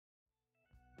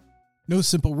No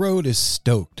Simple Road is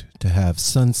stoked to have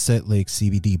Sunset Lake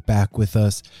CBD back with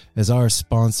us as our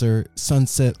sponsor.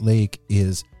 Sunset Lake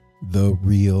is the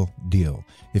real deal.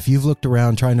 If you've looked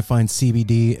around trying to find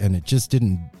CBD and it just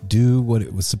didn't do what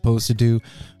it was supposed to do,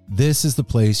 this is the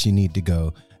place you need to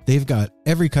go. They've got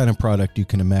every kind of product you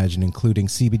can imagine, including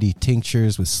CBD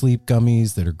tinctures with sleep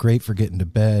gummies that are great for getting to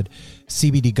bed,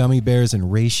 CBD gummy bears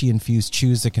and reishi-infused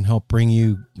chews that can help bring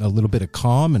you a little bit of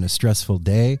calm in a stressful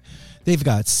day. They've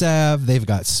got salve. They've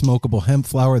got smokable hemp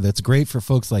flower that's great for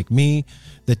folks like me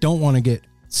that don't want to get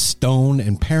stoned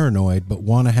and paranoid but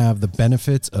want to have the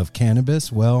benefits of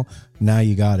cannabis. Well, now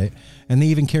you got it. And they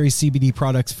even carry CBD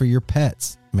products for your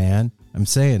pets, man. I'm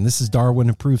saying this is Darwin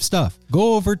approved stuff.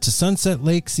 Go over to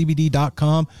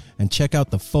sunsetlakecbd.com and check out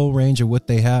the full range of what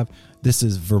they have. This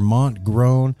is Vermont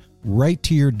grown, right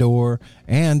to your door,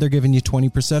 and they're giving you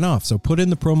 20% off. So put in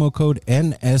the promo code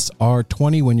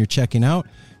NSR20 when you're checking out.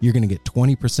 You're going to get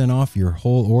 20% off your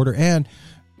whole order. And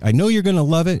I know you're going to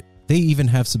love it. They even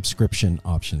have subscription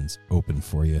options open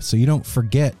for you, so you don't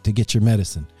forget to get your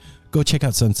medicine. Go check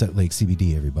out Sunset Lake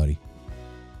CBD, everybody.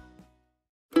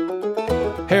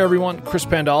 Hey everyone, Chris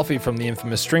Pandolfi from the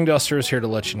infamous String Dusters here to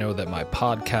let you know that my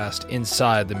podcast,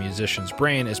 Inside the Musician's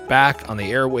Brain, is back on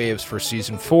the airwaves for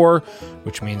Season 4,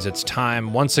 which means it's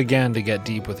time once again to get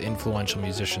deep with influential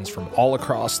musicians from all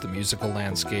across the musical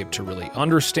landscape to really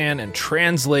understand and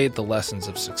translate the lessons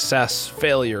of success,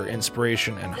 failure,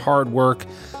 inspiration, and hard work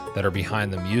that are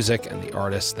behind the music and the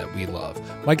artists that we love.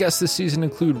 My guests this season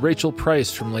include Rachel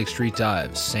Price from Lake Street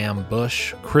Dives, Sam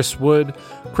Bush, Chris Wood,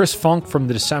 Chris Funk from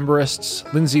The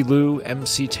Decemberists, Lindsay Liu,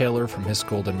 MC Taylor from His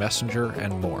Golden Messenger,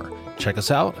 and more. Check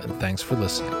us out, and thanks for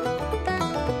listening.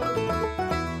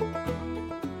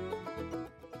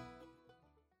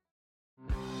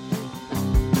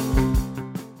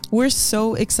 We're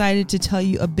so excited to tell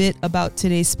you a bit about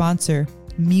today's sponsor,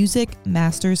 Music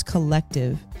Masters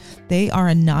Collective. They are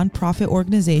a nonprofit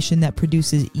organization that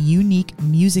produces unique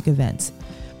music events,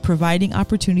 providing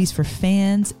opportunities for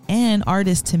fans and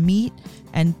artists to meet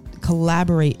and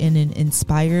collaborate in an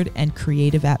inspired and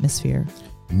creative atmosphere.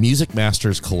 Music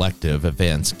Masters Collective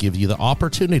events give you the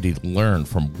opportunity to learn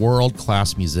from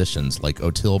world-class musicians like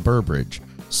Otil Burbridge,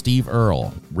 Steve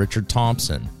Earle, Richard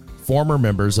Thompson, former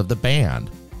members of the band,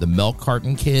 the Milk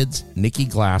Carton Kids, Nikki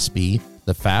Glaspie,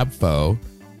 the Fab Four,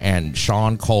 and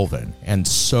Sean Colvin, and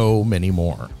so many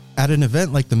more. At an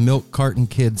event like the Milk Carton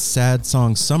Kids Sad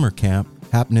Song Summer Camp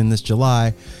happening this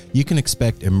July, you can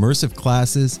expect immersive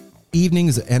classes,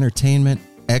 evenings of entertainment,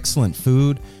 excellent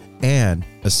food, and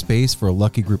a space for a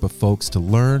lucky group of folks to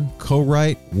learn,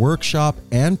 co-write, workshop,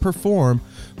 and perform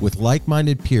with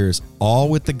like-minded peers, all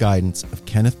with the guidance of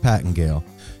Kenneth Pattengale,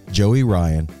 Joey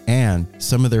Ryan, and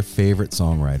some of their favorite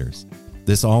songwriters.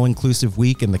 This all-inclusive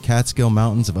week in the Catskill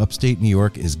Mountains of upstate New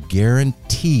York is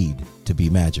guaranteed to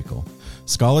be magical.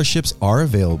 Scholarships are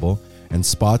available and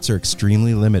spots are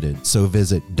extremely limited, so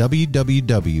visit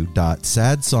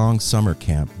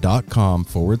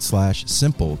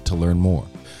www.sadsongsummercamp.com/simple to learn more.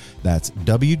 That's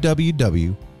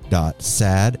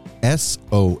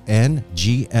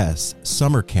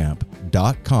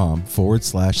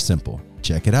www.sadsongsummercamp.com/simple.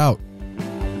 Check it out.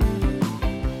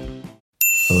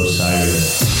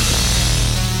 Osiris.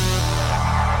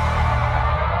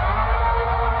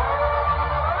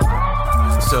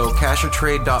 So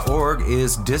CashOrTrade.org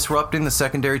is disrupting the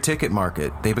secondary ticket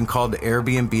market. They've been called the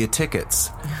Airbnb of tickets.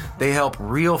 They help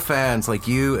real fans like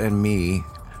you and me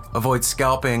avoid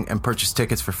scalping and purchase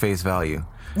tickets for face value.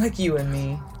 Like you and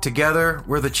me. Together,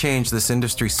 we're the change this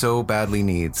industry so badly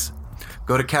needs.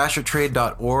 Go to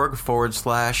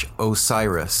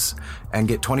CashOrTrade.org/Osiris and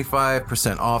get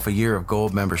 25% off a year of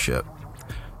gold membership.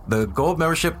 The gold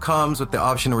membership comes with the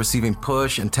option of receiving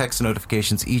push and text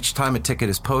notifications each time a ticket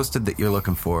is posted that you're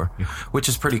looking for, which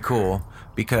is pretty cool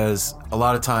because a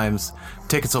lot of times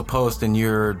tickets will post and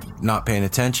you're not paying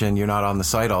attention, you're not on the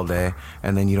site all day,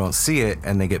 and then you don't see it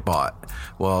and they get bought.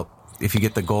 Well, if you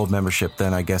get the gold membership,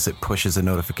 then I guess it pushes a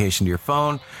notification to your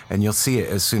phone and you'll see it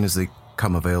as soon as they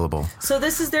come available. So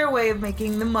this is their way of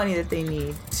making the money that they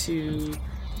need to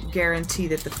guarantee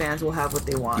that the fans will have what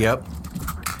they want. Yep.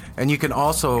 And you can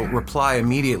also reply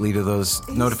immediately to those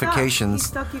notifications. He's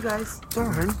stuck, you guys.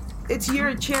 Darn. It's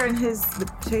your chair and the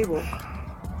table.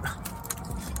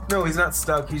 No, he's not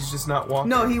stuck. He's just not walking.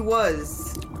 No, he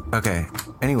was. Okay.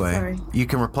 Anyway, Sorry. You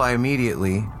can reply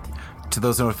immediately to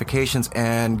those notifications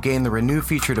and gain the renew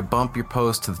feature to bump your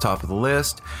post to the top of the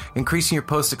list, increasing your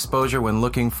post exposure when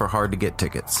looking for hard-to-get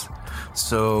tickets.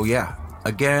 So, yeah.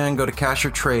 Again, go to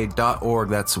CashOrTrade.org.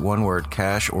 That's one word,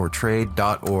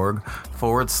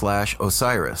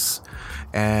 CashOrTrade.org/Osiris.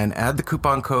 and add the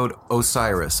coupon code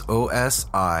OSIRIS,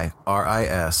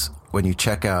 OSIRIS, when you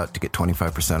check out to get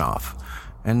 25% off.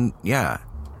 And yeah,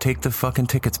 take the fucking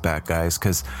tickets back, guys,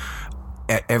 because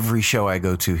at every show I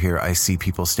go to here, I see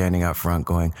people standing out front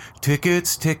going,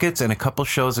 tickets. And a couple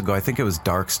shows ago, I think it was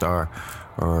Dark Star,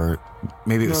 or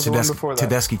maybe it was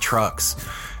Tedeschi Trucks.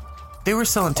 They were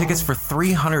selling tickets for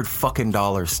 $300 fucking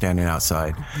standing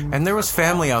outside. And there was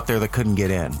family out there that couldn't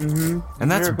get in. And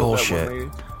that's bullshit.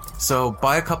 So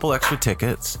buy a couple extra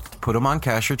tickets, put them on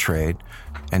cash or trade,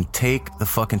 and take the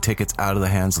fucking tickets out of the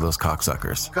hands of those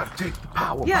cocksuckers. Gotta take the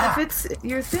power back. Yeah, if it's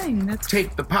your thing, that's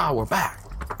Take the power back.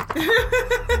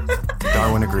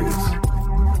 Darwin agrees.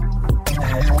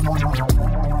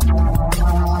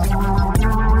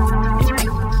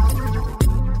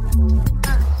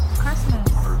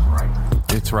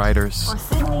 It's Riders.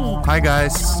 Hi,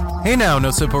 guys. Hey now,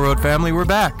 No Simple Road family. We're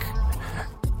back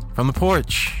from the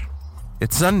porch.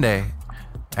 It's Sunday.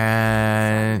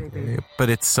 But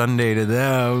it's Sunday to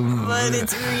them. But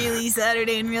it's really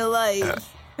Saturday in real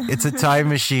life. It's a time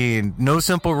machine. No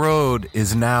Simple Road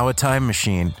is now a time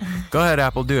machine. Go ahead,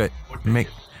 Apple, do it.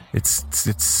 It's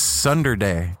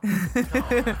Sunday.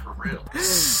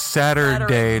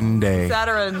 Saturday.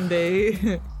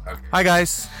 Hi,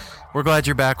 guys. We're glad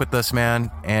you're back with us, man.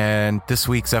 And this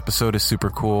week's episode is super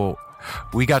cool.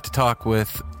 We got to talk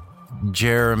with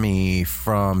Jeremy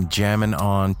from Jammin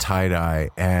on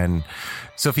Tie-Dye. And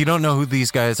so if you don't know who these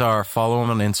guys are, follow them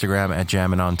on Instagram at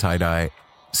Jammin on Tie-Dye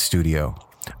Studio.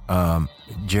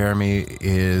 Jeremy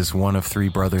is one of three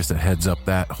brothers that heads up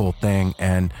that whole thing,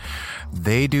 and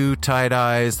they do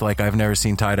tie-dyes like I've never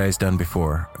seen tie-dyes done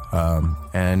before.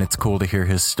 And it's cool to hear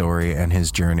his story and his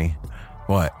journey.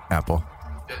 What, Apple?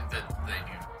 They do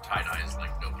tie-dyes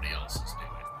like nobody else is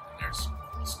doing. And there's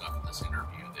cool stuff in this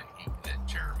interview that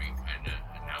Jeremy kind of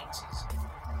announces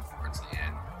towards the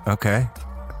end. Okay.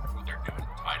 Who they're doing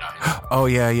tie-dyes. Oh,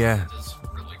 yeah. This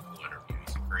really cool interview.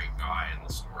 He's a great guy, and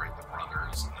the story of the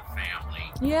brothers and the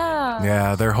family.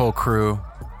 Yeah, their whole crew.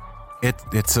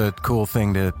 It's a cool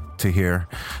thing to hear.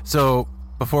 So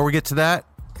before we get to that,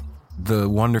 the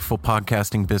wonderful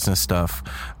podcasting business stuff,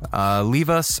 leave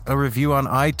us a review on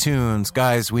iTunes.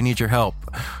 Guys, we need your help.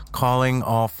 Calling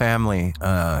all family.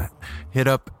 Hit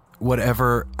up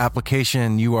whatever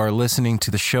application you are listening to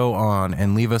the show on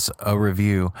and leave us a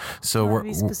review. So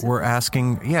we're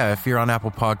asking, if you're on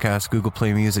Apple Podcasts, Google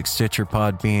Play Music, Stitcher,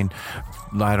 Podbean,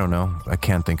 I don't know. I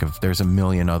can't think of, there's a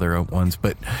million other ones,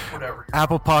 but whatever.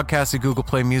 Apple Podcasts and Google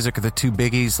Play Music are the two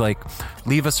biggies. Like,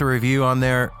 leave us a review on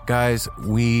there, guys.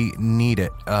 We need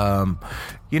it.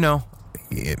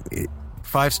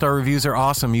 5-star reviews are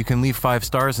awesome. You can leave 5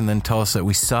 stars and then tell us that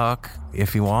we suck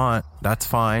if you want. That's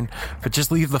fine. But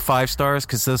just leave the 5 stars,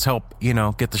 because those help,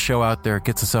 get the show out there. It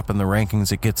gets us up in the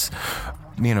rankings. It gets,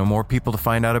 more people to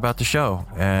find out about the show.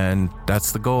 And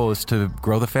that's the goal, is to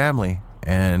grow the family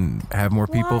and have more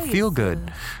people feel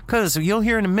good. Because you'll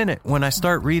hear in a minute when I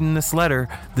start reading this letter,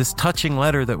 this touching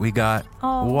letter that we got,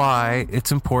 why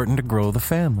it's important to grow the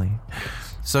family.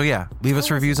 So leave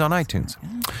us reviews on iTunes.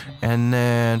 And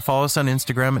then follow us on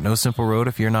Instagram at No Simple Road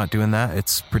if you're not doing that.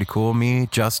 It's pretty cool. Me,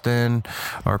 Justin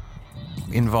are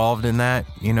involved in that,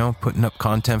 putting up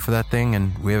content for that thing,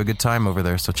 and we have a good time over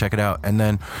there. So check it out. And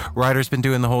then Ryder's been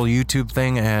doing the whole YouTube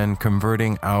thing and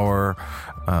converting our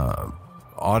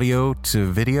audio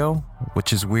to video,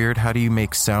 which is weird. How do you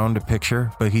make sound a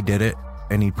picture? But he did it,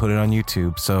 and he put it on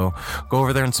YouTube. So go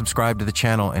over there and subscribe to the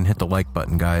channel and hit the like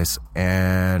button, guys.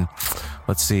 And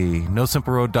let's see,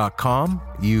 NoSimpleRoad.com.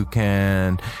 You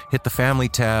can hit the family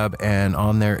tab, and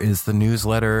on there is the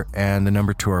newsletter and the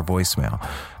number to our voicemail.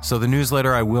 So the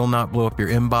newsletter, I will not blow up your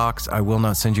inbox. I will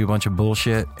not send you a bunch of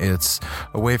bullshit. It's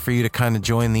a way for you to kind of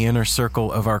join the inner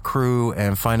circle of our crew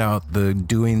and find out the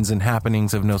doings and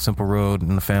happenings of No Simple Road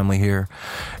and the family here.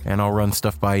 And I'll run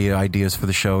stuff by you, ideas for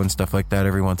the show and stuff like that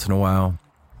every once in a while.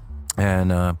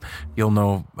 And you'll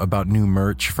know about new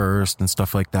merch first and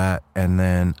stuff like that. And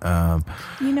then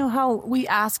you know how we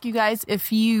ask you guys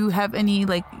if you have any,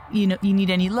 you need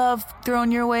any love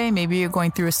thrown your way. Maybe you're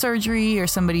going through a surgery, or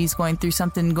somebody's going through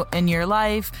something in your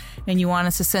life and you want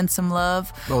us to send some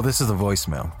love. Oh, this is a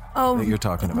voicemail that you're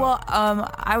talking about.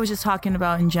 Well, I was just talking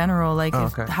about in general,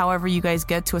 however you guys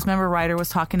get to us. Remember, Ryder was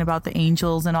talking about the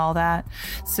angels and all that,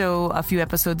 so a few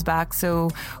episodes back. So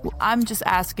I'm just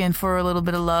asking for a little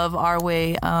bit of love our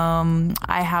way.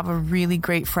 I have a really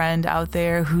great friend out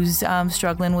there who's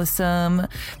struggling with some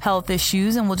health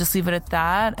issues, and we'll just leave it at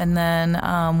that. And then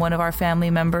one of our family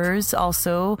members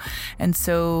also. And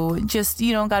so just,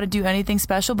 you don't got to do anything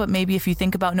special, but maybe if you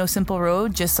think about No Simple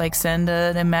Road, just send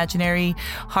an imaginary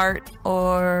heart heart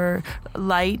or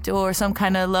light or some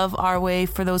kind of love our way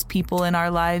for those people in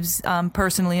our lives,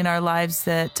 personally in our lives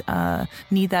that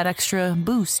need that extra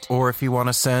boost. Or if you want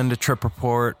to send a trip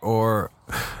report or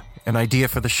an idea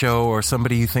for the show or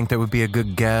somebody you think that would be a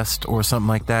good guest or something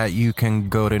like that, you can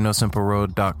go to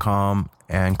nosimpleroad.com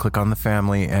and click on the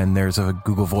family, and there's a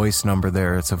Google Voice number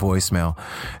there. It's a voicemail,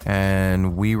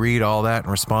 and we read all that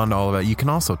and respond to all of that. You can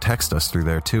also text us through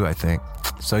there too, I think.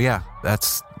 So yeah,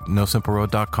 that's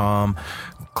nosimpleroad.com.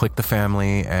 Click the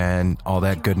family, and all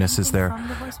that goodness is there. From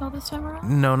the voicemail this time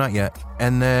around? No, not yet.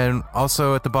 And then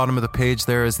also at the bottom of the page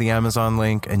there is the Amazon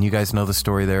link, and you guys know the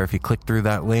story there. If you click through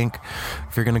that link,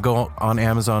 if you're going to go on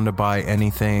Amazon to buy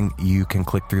anything, you can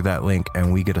click through that link,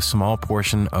 and we get a small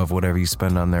portion of whatever you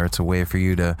spend on there. It's a way for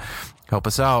you to help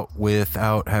us out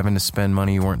without having to spend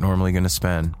money you weren't normally going to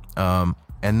spend. And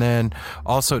then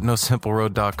also at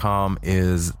nosimpleroad.com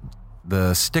is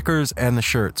the stickers and the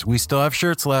shirts. We still have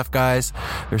shirts left, guys.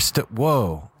 There's still...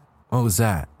 Whoa. What was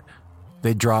that?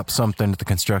 They dropped something at the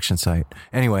construction site.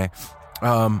 Anyway,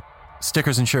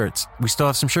 stickers and shirts. We still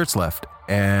have some shirts left.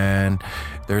 And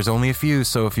there's only a few,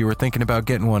 so if you were thinking about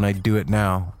getting one, I'd do it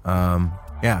now.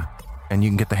 Yeah. And you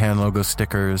can get the hand logo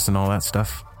stickers and all that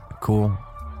stuff. Cool.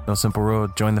 No Simple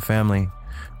Road. Join the family.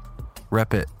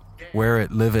 Rep it. Wear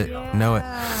it. Live it. Yeah. Know it.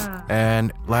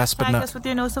 And last but Tag not... us with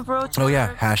your No Simple Road. Oh,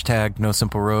 yeah. Hashtag No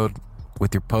Simple Road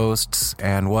with your posts.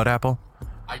 And what, Apple?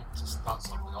 I just thought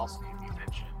something else needed to be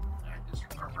mentioned. I just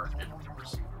remember I didn't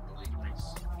receive a really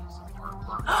nice piece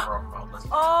of artwork from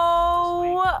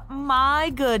Oh my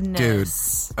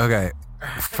goodness. Dude. Okay.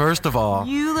 First of all...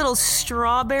 You little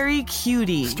strawberry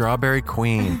cutie. Strawberry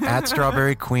Queen. At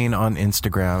Strawberry Queen on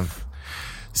Instagram.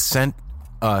 Sent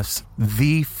us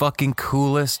the fucking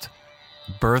coolest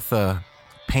Bertha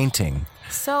painting.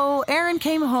 So Aaron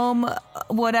came home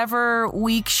whatever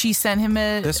week she sent him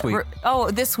a... This week.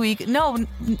 This week. No,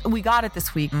 we got it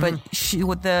this week, but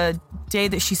with the day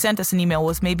that she sent us an email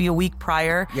was maybe a week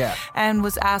prior. Yeah. And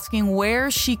was asking where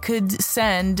she could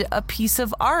send a piece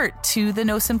of art to the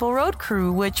No Simple Road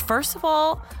crew, which first of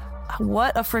all...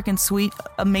 What a freaking sweet,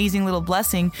 amazing little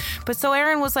blessing. But so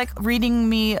Aaron was like reading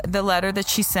me the letter that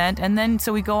she sent. And then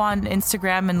so we go on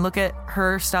Instagram and look at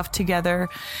her stuff together.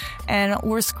 And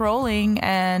we're scrolling.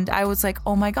 And I was like,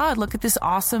 oh my God, look at this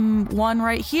awesome one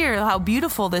right here. How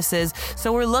beautiful this is.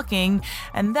 So we're looking.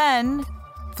 And then...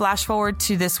 Flash forward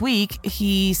to this week,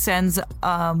 he sends,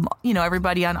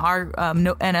 everybody on our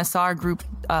NSR group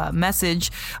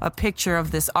message a picture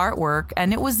of this artwork,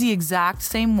 and it was the exact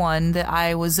same one that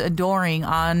I was adoring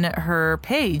on her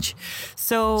page.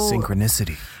 So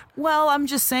Synchronicity. Well, I'm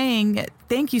just saying,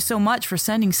 thank you so much for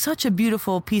sending such a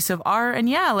beautiful piece of art. And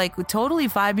yeah, like totally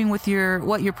vibing with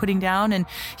what you're putting down. And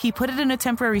he put it in a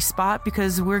temporary spot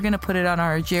because we're going to put it on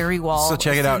our Jerry wall. So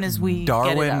check it out. As we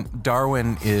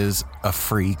Darwin is a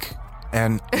freak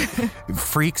and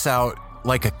freaks out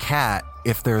like a cat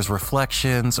if there's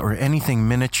reflections or anything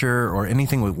miniature or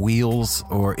anything with wheels,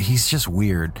 or he's just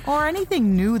weird. Or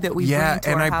anything new that we bring to our house.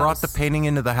 Yeah, and I brought the painting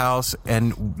into the house,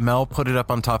 and Mel put it up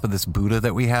on top of this Buddha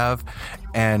that we have,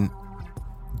 and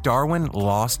Darwin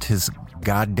lost his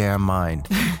goddamn mind.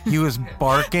 He was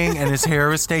barking, and his hair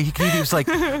was staying. He was like,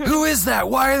 "Who is that?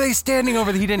 Why are they standing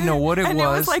over there?" He didn't know what it was. And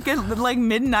it was like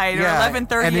midnight or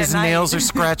 11:30 and his at night. nails are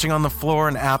scratching on the floor,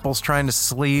 and Apple's trying to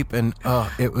sleep, and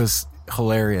it was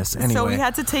hilarious. Anyway, so we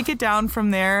had to take it down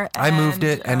from there. I moved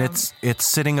it, and it's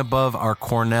sitting above our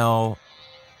Cornell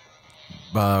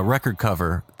record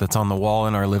cover that's on the wall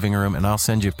in our living room, and I'll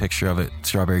send you a picture of it,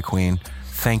 Strawberry Queen.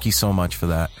 Thank you so much for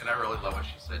that. And I really love what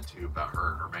she said too about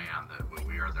her and her band, that when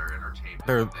we are their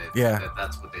entertainment,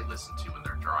 that's what they listen to when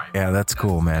they're driving. Yeah, that's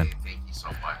cool, man. Thank you so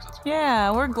much. That's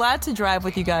cool. We're glad to drive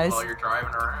with you guys while you're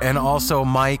driving around. And also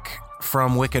Mike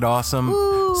from Wicked Awesome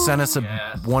sent us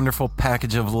a wonderful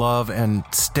package of love and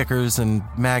stickers and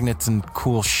magnets and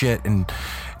cool shit. And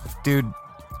dude,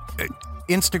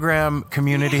 Instagram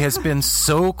community has been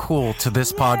so cool to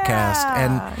this podcast.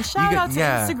 And shout out to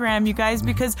Instagram, you guys,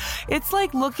 because it's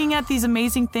like looking at these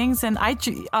amazing things. And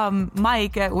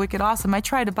Mike at Wicked Awesome, I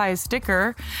tried to buy a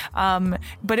sticker,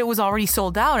 but it was already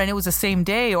sold out, and it was the same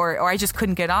day, or I just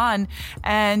couldn't get on.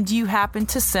 And you happened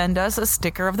to send us a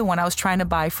sticker of the one I was trying to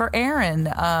buy for Aaron.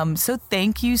 So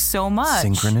thank you so much.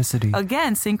 Synchronicity.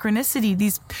 Again, synchronicity.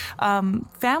 These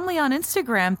family on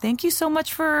Instagram, thank you so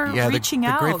much for reaching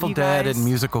out. The Grateful you Dead guys. And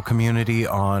musical community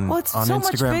on it's on so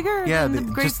Instagram. Much bigger than the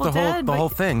Grateful just Dead, the whole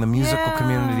thing, the musical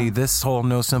community, this whole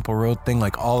No Simple Road thing,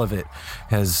 like all of it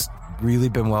has really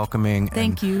been welcoming.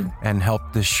 Thank you. And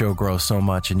helped this show grow so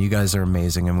much. And you guys are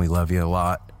amazing, and we love you a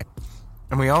lot.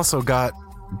 And we also got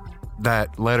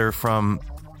that letter from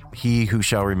He Who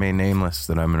Shall Remain Nameless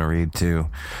that I'm going to read too.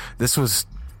 This was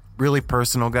really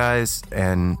personal, guys,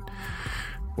 and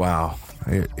wow.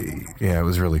 It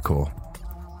was really cool.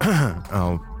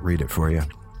 I'll read it for you.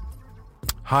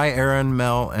 Hi, Aaron,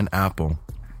 Mel, and Apple.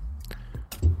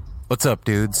 What's up,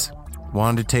 dudes?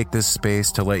 Wanted to take this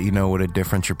space to let you know what a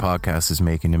difference your podcast is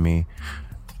making to me,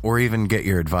 or even get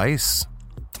your advice.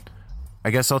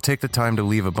 I guess I'll take the time to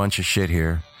leave a bunch of shit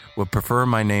here. Would prefer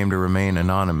my name to remain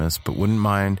anonymous, but wouldn't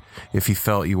mind if you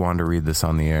felt you wanted to read this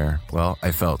on the air. Well,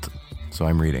 I felt, so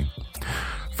I'm reading.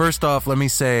 First off, let me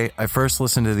say I first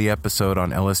listened to the episode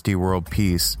on LSD World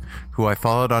Peace, who I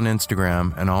followed on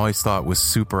Instagram and always thought was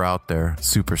super out there,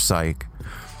 super psych.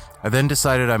 I then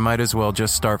decided I might as well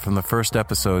just start from the first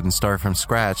episode and start from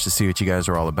scratch to see what you guys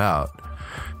are all about.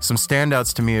 Some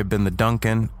standouts to me have been the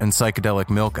Duncan and Psychedelic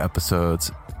Milk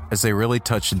episodes, as they really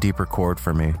touched a deeper chord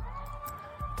for me.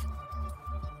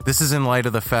 This is in light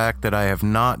of the fact that I have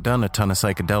not done a ton of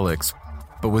psychedelics,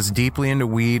 but was deeply into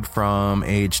weed from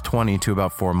age 20 to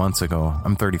about 4 months ago.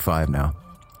 I'm 35 now.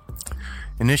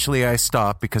 Initially, I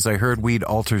stopped because I heard weed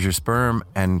alters your sperm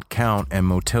and count and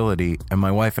motility, and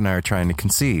my wife and I are trying to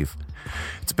conceive.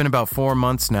 It's been about 4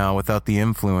 months now without the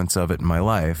influence of it in my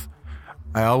life.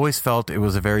 I always felt it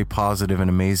was a very positive and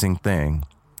amazing thing.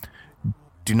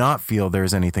 Do not feel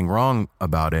there's anything wrong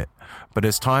about it, but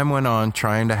as time went on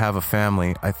trying to have a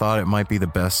family, I thought it might be the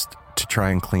best to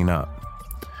try and clean up.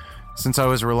 Since I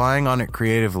was relying on it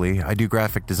creatively, I do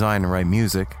graphic design and write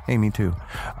music, hey, me too,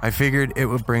 I figured it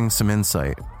would bring some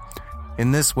insight.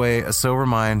 In this way, a sober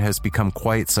mind has become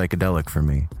quite psychedelic for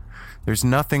me. There's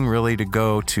nothing really to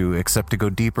go to except to go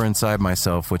deeper inside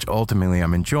myself, which ultimately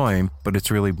I'm enjoying, but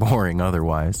it's really boring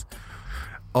otherwise.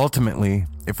 Ultimately,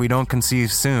 if we don't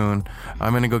conceive soon,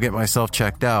 I'm going to go get myself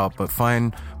checked out, but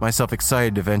find myself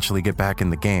excited to eventually get back in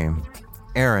the game.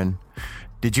 Aaron,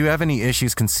 did you have any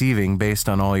issues conceiving based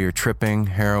on all your tripping,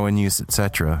 heroin use,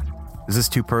 etc.? Is this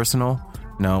too personal?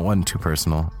 No, it wasn't too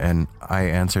personal, and I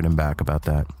answered him back about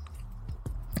that.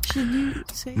 Should you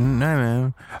say? No,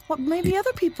 man. Well, maybe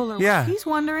other people are. Yeah. He's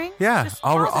wondering. Yeah, Just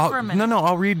pause it for a minute.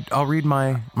 I'll read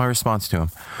my response to him.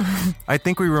 I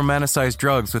think we romanticize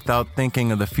drugs without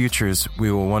thinking of the futures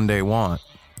we will one day want.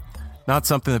 Not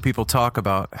something that people talk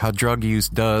about, how drug use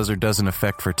does or doesn't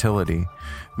affect fertility.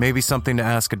 Maybe something to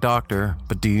ask a doctor,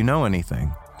 but do you know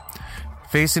anything?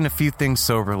 Facing a few things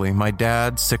soberly, my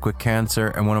dad, sick with cancer,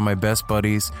 and one of my best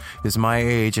buddies is my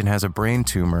age and has a brain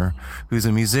tumor, who's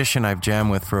a musician I've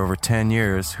jammed with for over 10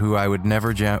 years, who I will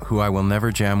never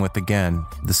jam with again.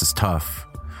 This is tough.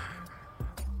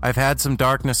 I've had some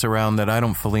darkness around that I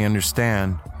don't fully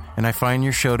understand, and I find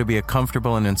your show to be a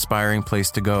comfortable and inspiring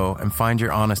place to go, and find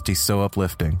your honesty so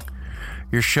uplifting.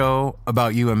 Your show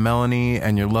about you and Melanie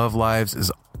and your love lives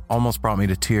is almost brought me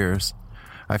to tears.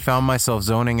 I found myself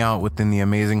zoning out within the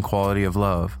amazing quality of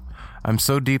love. I'm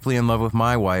so deeply in love with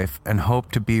my wife and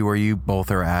hope to be where you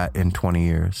both are at in 20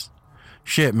 years.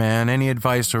 Shit, man, any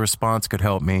advice or response could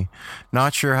help me.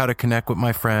 Not sure how to connect with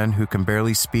my friend who can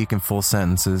barely speak in full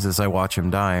sentences as I watch him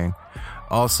dying.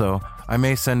 Also, I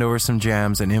may send over some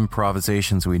jams and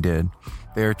improvisations we did.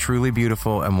 They are truly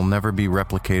beautiful and will never be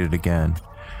replicated again.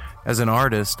 As an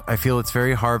artist, I feel it's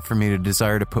very hard for me to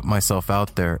desire to put myself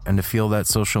out there and to feel that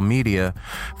social media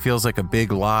feels like a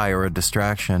big lie or a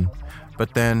distraction.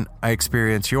 But then I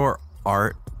experience your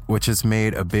art, which has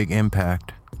made a big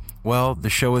impact. Well,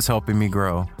 the show is helping me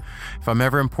grow. If I'm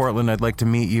ever in Portland, I'd like to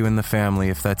meet you and the family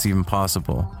if that's even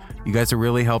possible. You guys are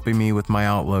really helping me with my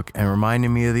outlook and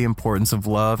reminding me of the importance of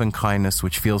love and kindness,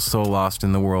 which feels so lost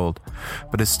in the world,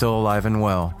 but is still alive and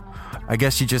well. I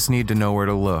guess you just need to know where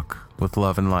to look. With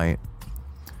love and light.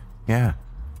 Yeah.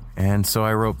 And so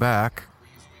I wrote back.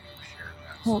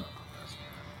 Well,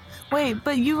 wait,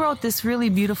 but you wrote this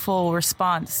really beautiful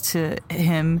response to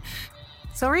him.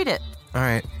 So read it. All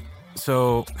right.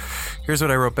 So here's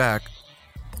what I wrote back.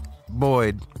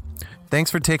 Boyd, thanks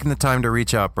for taking the time to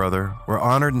reach out, brother. We're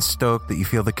honored and stoked that you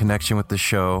feel the connection with the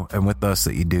show and with us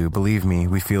that you do. Believe me,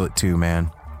 we feel it too,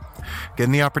 man.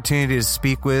 Getting the opportunity to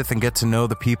speak with and get to know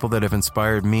the people that have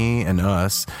inspired me and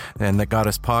us and that got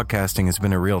us podcasting has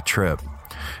been a real trip.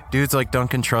 Dudes like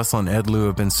Duncan Trussell and Ed Lou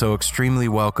have been so extremely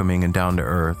welcoming and down to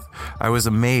earth. I was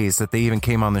amazed that they even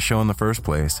came on the show in the first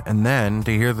place. And then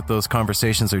to hear that those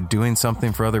conversations are doing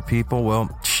something for other people,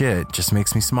 well, shit, just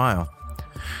makes me smile.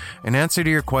 In answer to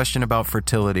your question about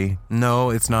fertility,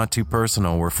 no, it's not too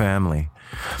personal. We're family.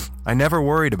 I never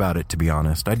worried about it, to be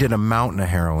honest. I did a mountain of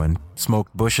heroin,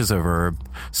 smoked bushes of herb,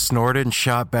 snorted and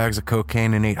shot bags of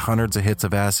cocaine and ate hundreds of hits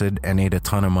of acid and ate a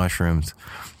ton of mushrooms.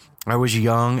 I was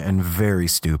young and very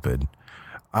stupid.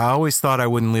 I always thought I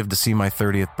wouldn't live to see my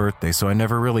 30th birthday, so I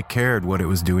never really cared what it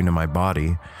was doing to my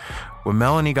body. When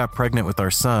Melanie got pregnant with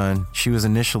our son, she was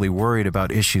initially worried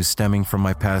about issues stemming from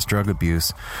my past drug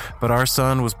abuse, but our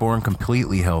son was born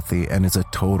completely healthy and is a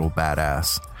total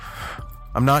badass.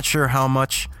 I'm not sure how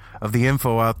much of the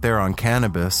info out there on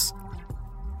cannabis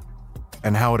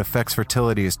and how it affects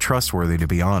fertility is trustworthy, to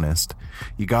be honest.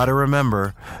 You gotta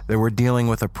remember that we're dealing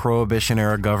with a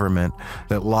prohibition-era government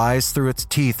that lies through its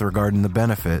teeth regarding the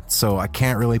benefit, so I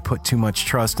can't really put too much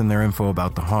trust in their info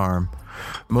about the harm.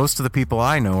 Most of the people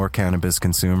I know are cannabis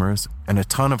consumers, and a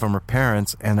ton of them are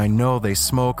parents, and I know they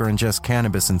smoke or ingest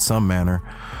cannabis in some manner.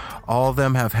 All of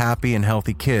them have happy and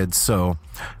healthy kids, so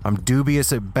I'm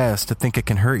dubious at best to think it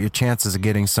can hurt your chances of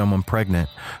getting someone pregnant,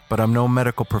 but I'm no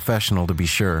medical professional to be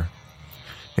sure.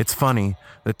 It's funny,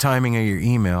 the timing of your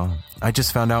email. I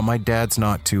just found out my dad's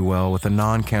not too well with a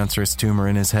non-cancerous tumor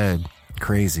in his head.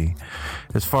 Crazy.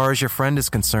 As far as your friend is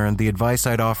concerned, the advice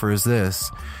I'd offer is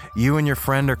this. You and your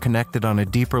friend are connected on a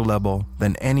deeper level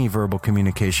than any verbal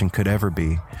communication could ever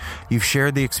be. You've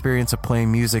shared the experience of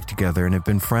playing music together and have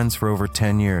been friends for over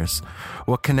 10 years.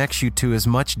 What connects you two is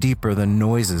much deeper than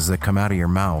noises that come out of your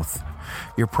mouth.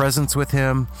 Your presence with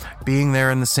him, being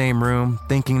there in the same room,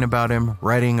 thinking about him,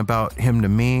 writing about him to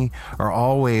me, are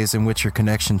all ways in which your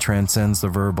connection transcends the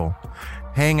verbal.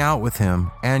 Hang out with him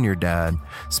and your dad.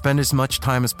 Spend as much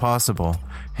time as possible.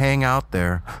 Hang out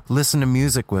there. Listen to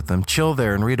music with them. Chill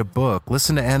there and read a book.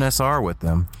 Listen to NSR with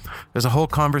them. There's a whole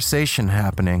conversation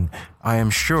happening, I am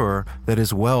sure, that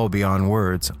is well beyond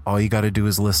words. All you got to do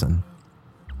is listen.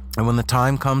 And when the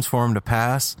time comes for them to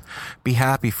pass, be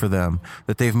happy for them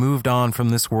that they've moved on from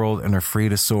this world and are free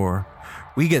to soar.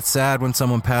 We get sad when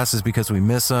someone passes because we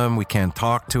miss them, we can't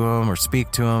talk to them or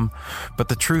speak to them. But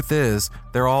the truth is,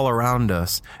 they're all around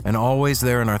us and always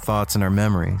there in our thoughts and our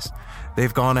memories.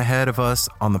 They've gone ahead of us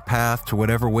on the path to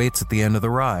whatever waits at the end of the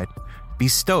ride. Be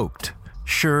stoked.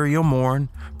 Sure, you'll mourn,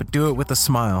 but do it with a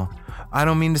smile. I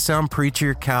don't mean to sound preachy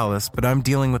or callous, but I'm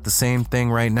dealing with the same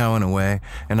thing right now in a way,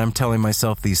 and I'm telling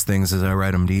myself these things as I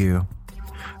write them to you.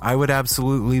 I would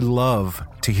absolutely love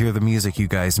to hear the music you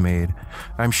guys made.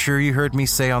 I'm sure you heard me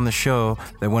say on the show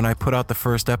that when I put out the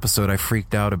first episode, I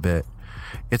freaked out a bit.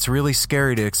 It's really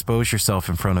scary to expose yourself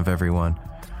in front of everyone.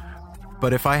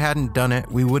 But if I hadn't done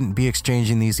it, we wouldn't be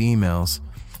exchanging these emails.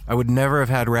 I would never have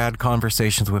had rad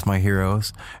conversations with my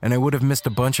heroes, and I would have missed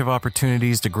a bunch of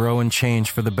opportunities to grow and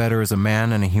change for the better as a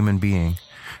man and a human being.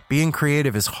 Being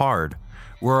creative is hard.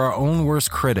 We're our own worst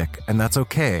critic, and that's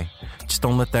okay. Just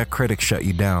don't let that critic shut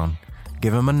you down.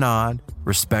 Give him a nod,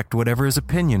 respect whatever his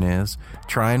opinion is,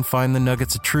 try and find the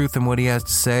nuggets of truth in what he has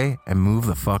to say, and move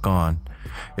the fuck on.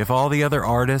 If all the other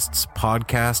artists,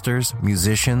 podcasters,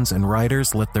 musicians, and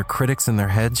writers let their critics in their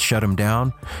heads shut them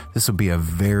down, this would be a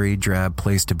very drab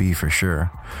place to be for sure.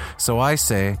 So I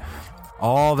say,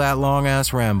 all that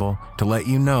long-ass ramble to let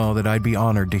you know that I'd be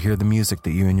honored to hear the music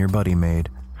that you and your buddy made.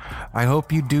 I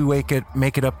hope you do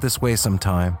make it up this way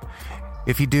sometime.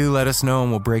 If you do, let us know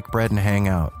and we'll break bread and hang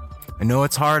out. I know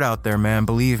it's hard out there, man,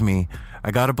 believe me.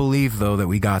 I gotta believe, though, that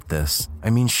we got this.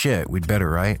 I mean, shit, we'd better,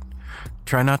 right?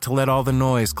 Try not to let all the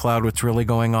noise cloud what's really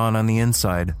going on the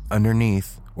inside,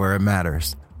 underneath, where it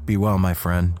matters. Be well, my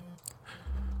friend.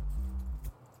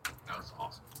 That was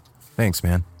awesome. Thanks,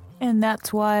 man. And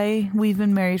that's why we've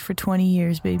been married for 20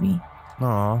 years, baby.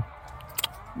 Aw.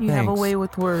 You have a way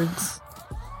with words.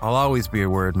 I'll always be a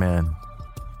word man.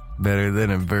 Better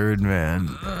than a bird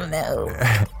man. No.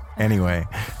 Anyway,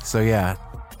 so yeah,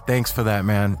 thanks for that,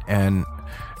 man. And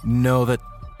know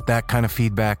that kind of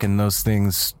feedback and those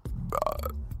things,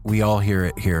 we all hear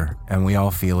it here and we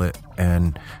all feel it.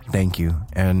 And thank you.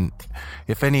 And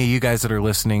if any of you guys that are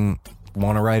listening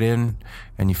want to write in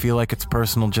and you feel like it's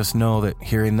personal, just know that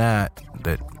hearing that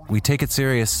we take it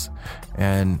serious.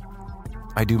 And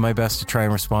I do my best to try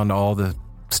and respond to all the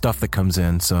stuff that comes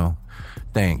in, so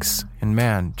thanks. And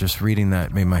man, just reading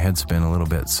that made my head spin a little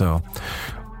bit. So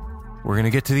we're gonna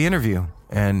get to the interview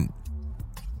and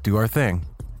do our thing.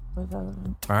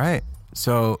 All right,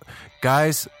 so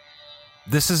guys,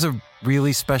 this is a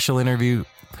really special interview.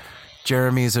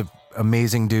 Jeremy is an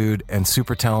amazing dude and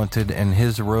super talented, and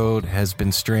his road has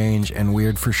been strange and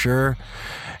weird for sure,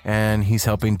 and he's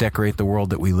helping decorate the world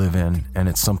that we live in, and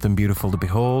it's something beautiful to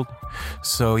behold.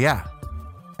 So yeah,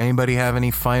 anybody have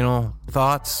any final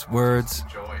thoughts, words?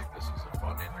 Enjoy. This is a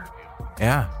fun interview.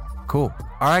 Yeah, cool.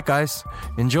 All right, guys,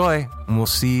 enjoy, and we'll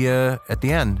see you at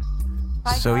the end.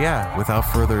 Bye, so yeah, without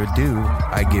further ado,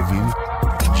 I give you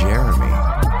Jeremy.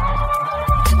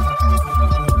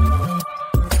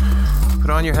 Put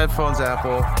on your headphones,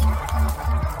 Apple.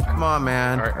 Come on,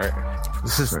 man. All right.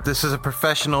 This is a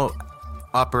professional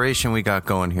operation we got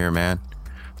going here, man.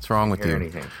 What's wrong with you?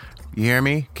 Anything. You hear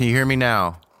me? Can you hear me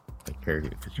now? I hear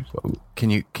you. Can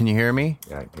you hear me?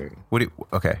 Yeah, I hear you.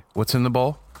 Okay. What's in the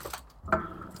bowl?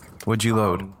 What'd you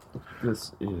load?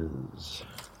 This is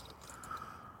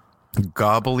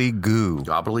gobbledygoo.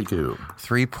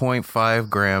 3.5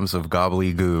 grams of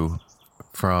gobbledygoo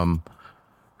from,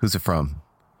 who's it from?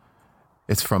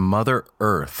 It's from Mother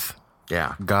Earth.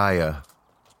 Yeah. Gaia.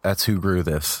 That's who grew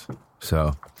this.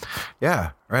 So,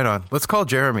 yeah, right on. Let's call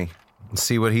Jeremy and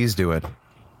see what he's doing.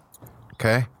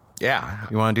 Okay? Yeah.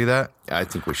 You want to do that? I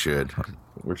think we should.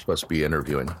 We're supposed to be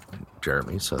interviewing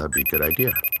Jeremy, so that'd be a good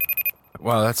idea.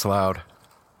 Wow, that's loud.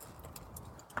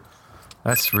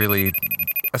 That's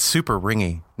super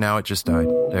ringy. Now it just died.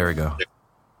 There we go.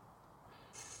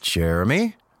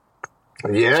 Jeremy?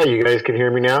 Yeah, you guys can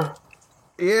hear me now?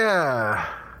 Yeah.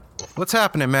 What's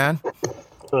happening, man?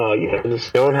 Oh, yeah,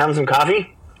 just going having some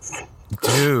coffee?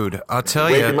 Dude, I'll tell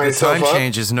you, the time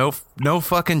change is no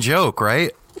fucking joke,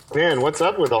 right? Man, what's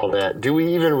up with all that? Do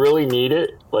we even really need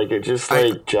it? Like, it just,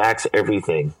 jacks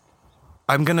everything.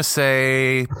 I'm going to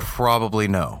say probably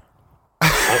no.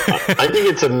 I think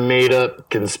it's a made-up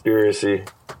conspiracy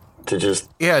to just...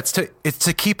 Yeah, it's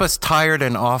to keep us tired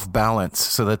and off balance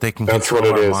so that they can control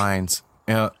our minds.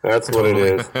 Yeah, that's totally what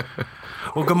it is.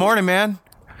 Well, good morning, man.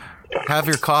 Have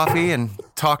your coffee and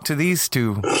talk to these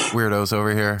two weirdos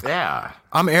over here. Yeah.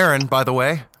 I'm Aaron, by the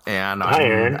way. And Hi,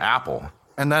 Aaron. Apple.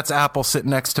 And that's Apple sitting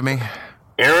next to me.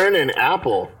 Aaron and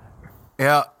Apple.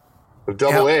 Yeah. The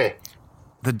double A.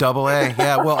 The double A.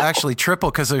 Yeah, well, actually triple,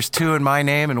 because there's 2 in my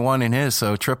name and 1 in his,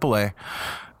 so triple A.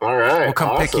 All right. We'll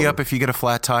come pick you up if you get a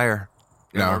flat tire.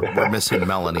 No, we're missing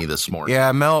Melanie this morning.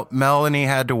 Yeah, Melanie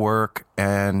had to work,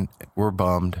 and we're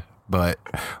bummed. But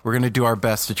we're going to do our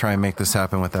best to try and make this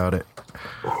happen without it.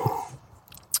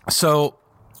 So,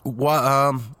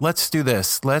 let's do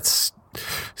this. Let's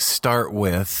start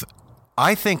with,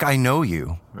 I think I know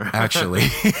you, actually.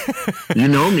 You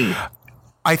know me.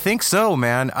 I think so,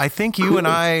 man. I think you and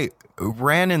I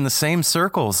ran in the same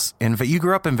circles. You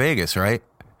grew up in Vegas, right?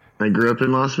 I grew up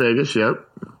in Las Vegas, yep.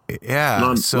 Yeah.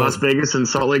 Las Vegas and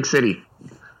Salt Lake City.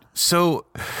 So,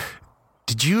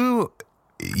 did you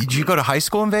go to high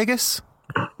school in Vegas?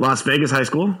 Las Vegas High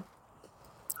School.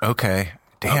 Okay.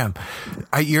 Damn.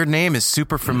 Your name is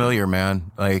super familiar,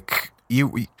 man. Like,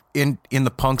 you in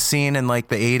the punk scene in like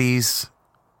the 80s.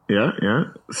 Yeah.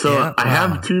 So I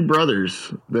have 2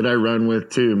 brothers that I run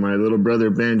with too. My little brother,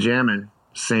 Jammin,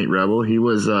 St.Rebel. He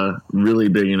was really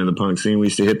big into the punk scene. We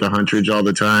used to hit the Huntridge all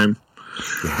the time.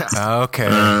 Yeah. Okay.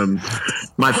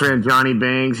 My friend Johnny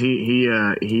Bangs, he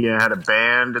had a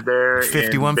band there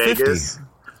 5150. in Vegas.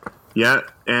 Yeah,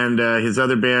 and his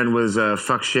other band was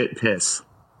Fuck Shit Piss.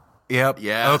 Yep.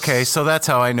 Yes. Okay, so that's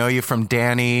how I know you, from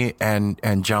Danny and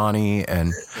Johnny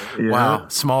and wow,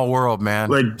 small world, man.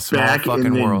 Like small back fucking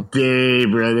in the world. day,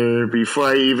 brother, before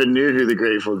I even knew who the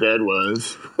Grateful Dead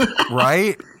was.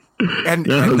 Right? And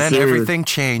then serious. Everything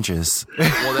changes.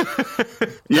 Well,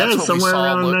 yeah, somewhere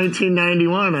around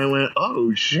 1991, I went,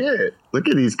 oh shit, look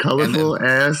at these colorful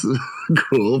ass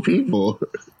cool people.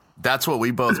 That's what we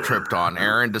both tripped on.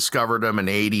 Aaron discovered him in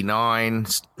 89,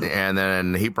 and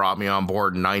then he brought me on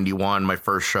board in 91. My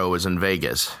first show was in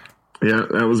Vegas. Yeah,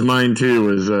 that was mine too,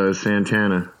 was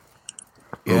Santana.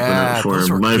 Yeah, up for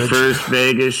him. My first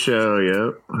Vegas show,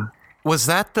 yep. Was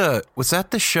that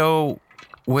the show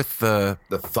with the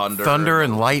thunder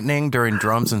and lightning during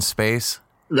Drums in Space?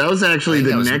 That was actually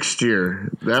the next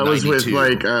year. That 92. Was with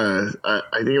like I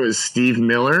think it was Steve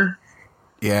Miller.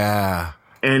 Yeah.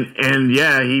 And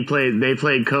yeah, they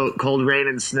played Cold Rain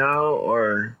and Snow,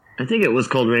 or I think it was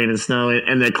Cold Rain and Snow,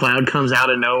 and the cloud comes out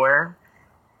of nowhere,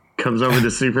 comes over the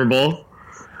Super Bowl,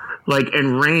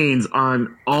 and rains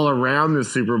on all around the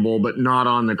Super Bowl, but not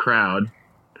on the crowd.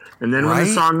 And then when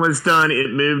the song was done, it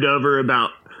moved over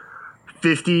about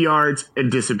 50 yards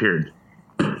and disappeared.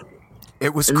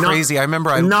 It was crazy. I remember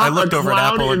I looked over at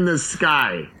Apple. Not a cloud in the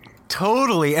sky.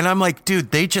 Totally. And I'm like,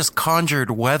 dude, they just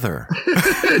conjured weather.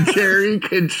 Jerry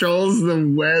controls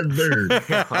the weather.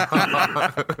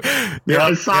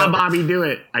 I saw Bobby do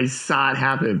it. I saw it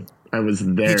happen. I was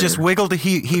there. He just wiggled.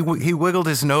 He wiggled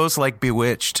his nose like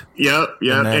Bewitched. Yep.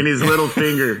 And his little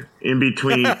finger in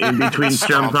between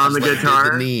strums on the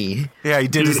guitar. Knee. Yeah, he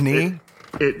did his knee.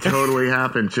 It totally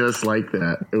happened just like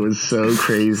that. It was so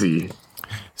crazy.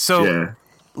 So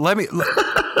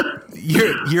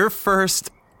your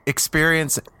first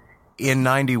experience in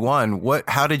 91,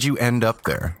 how did you end up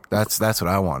there? That's what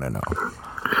I want to know.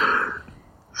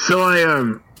 So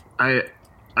I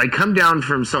I come down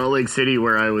from Salt Lake City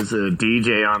where I was a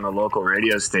DJ on the local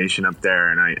radio station up there,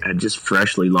 and I had just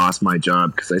freshly lost my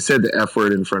job because I said the F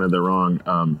word in front of the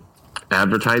wrong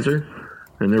advertiser.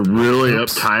 And they're really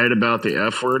uptight about the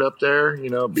F word up there, you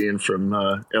know, being from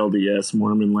LDS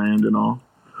Mormon land and all.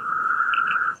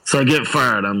 So I get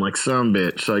fired. I'm like, some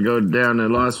bitch. So I go down to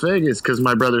Las Vegas because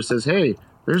my brother says, hey,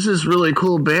 there's this really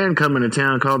cool band coming to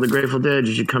town called the Grateful Dead.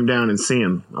 You should come down and see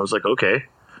them. I was like, okay.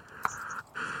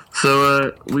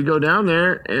 So we go down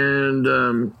there,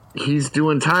 and he's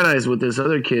doing tie-dyes with this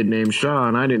other kid named Shaw,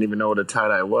 and I didn't even know what a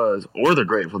tie-dye was, or the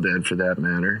Grateful Dead for that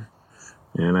matter.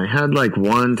 And I had like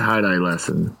one tie-dye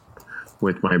lesson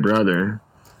with my brother,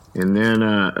 and then,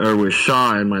 or with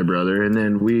Shaw and my brother, and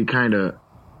then we kind of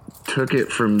took it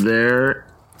from there.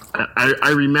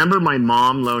 I remember my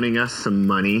mom loaning us some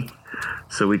money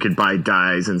so we could buy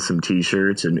dyes and some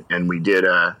t-shirts, and we did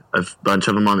a bunch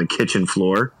of them on the kitchen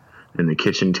floor and the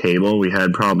kitchen table. We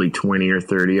had probably 20 or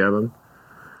 30 of them.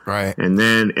 Right. And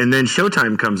then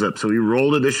showtime comes up. So we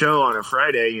rolled to the show on a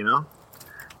Friday, you know.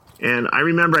 And I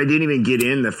remember I didn't even get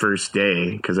in the first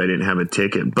day because I didn't have a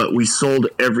ticket, but we sold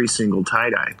every single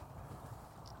tie-dye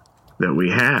that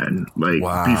we had. Like,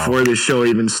 before the show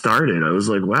even started, I was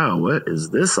like, wow, what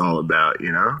is this all about,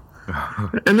 you know?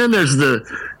 And then there's the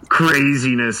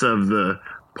craziness of the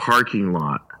parking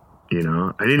lot, you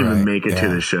know? I didn't even make it to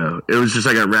the show. It was just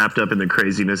I got wrapped up in the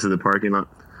craziness of the parking lot.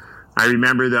 I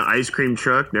remember the ice cream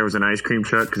truck. There was an ice cream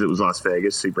truck because it was Las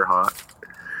Vegas, super hot.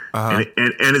 And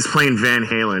it's playing Van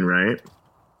Halen, right?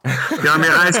 I'm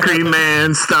your ice cream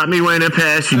man, stop me when I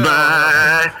pass you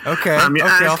by. Okay. I'm your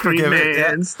ice I'll cream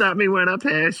man, it. stop me when I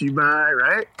pass you by,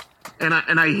 right? And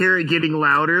I hear it getting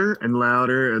louder and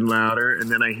louder and louder, and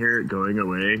then I hear it going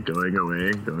away, going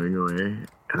away, going away.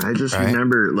 And I just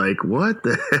remember, like, what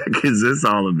the heck is this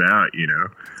all about, you know?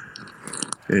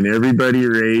 And everybody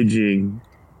raging.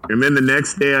 And then the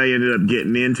next day I ended up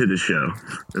getting into the show.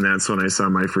 And that's when I saw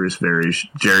my first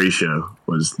Jerry show,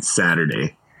 was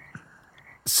Saturday.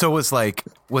 So was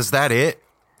that it?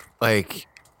 Like,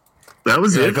 that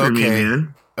was it for me,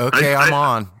 man. Okay, I'm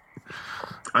on.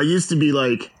 I used to be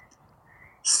like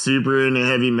super into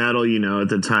heavy metal, you know, at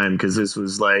the time, because this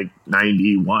was like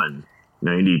 91,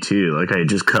 92. Like, I had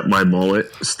just cut my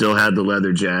mullet, still had the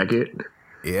leather jacket.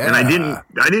 Yeah. And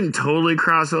I didn't totally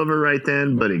cross over right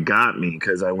then, but it got me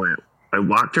because I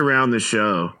walked around the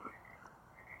show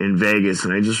in Vegas,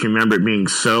 and I just remember it being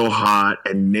so hot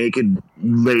and naked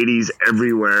ladies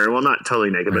everywhere. Well, not totally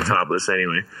naked, but topless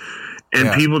anyway.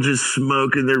 And people just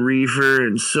smoking the reefer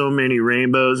and so many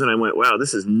rainbows. And I went, wow,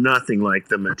 this is nothing like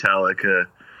the Metallica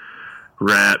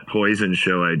Rat Poison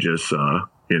show I just saw,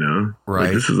 you know? Right.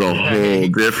 Like, this is a whole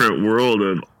different world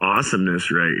of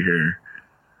awesomeness right here.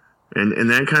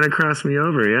 And that kind of crossed me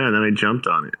over, yeah. And then I jumped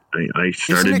on it. I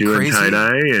started doing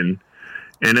tie-dye,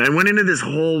 and I went into this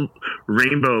whole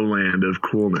rainbow land of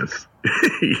coolness,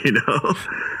 you know?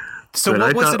 So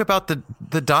what was it about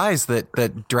the dyes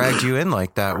that dragged you in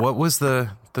like that? What was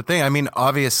the thing? I mean,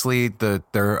 obviously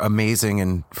they're amazing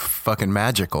and fucking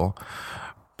magical,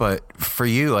 but for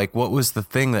you, like, what was the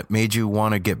thing that made you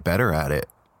want to get better at it?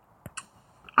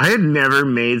 I had never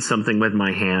made something with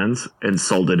my hands and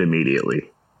sold it immediately.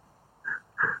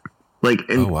 Like,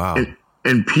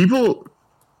 and people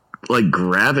like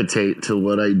gravitate to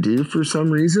what I do for some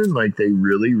reason. Like, they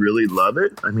really, really love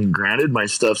it. I mean, granted, my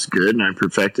stuff's good and I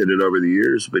perfected it over the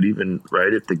years, but even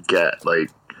right at the get,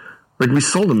 like we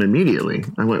sold them immediately.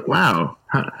 I went, wow,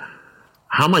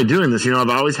 how am I doing this? You know, I've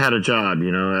always had a job,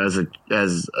 you know,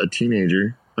 as a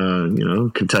teenager, you know,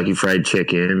 Kentucky Fried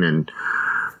Chicken and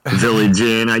Village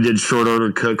Inn. I did short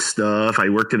order cook stuff. I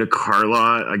worked at a car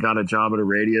lot. I got a job at a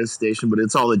radio station, but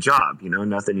it's all a job, you know,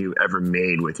 nothing you ever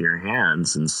made with your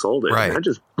hands and sold it. Right. That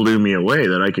just blew me away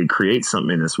that I could create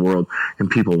something in this world and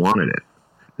people wanted it.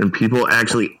 And people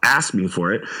actually asked me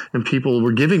for it, and people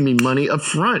were giving me money up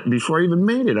front before I even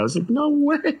made it. I was like, no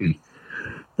way.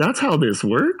 That's how this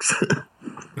works.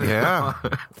 Yeah.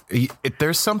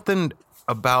 There's something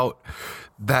about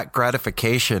that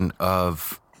gratification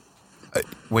of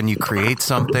when you create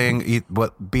something,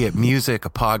 be it music, a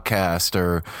podcast,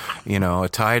 or, you know, a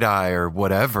tie-dye or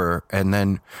whatever, and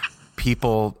then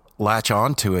people latch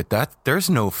onto it, that there's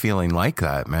no feeling like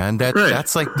that, man.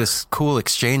 That's like this cool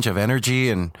exchange of energy,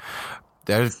 and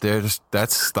that's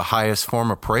the highest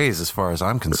form of praise as far as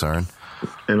I'm concerned.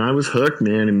 And I was hooked,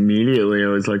 man. Immediately I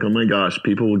was like, oh my gosh,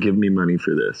 people will give me money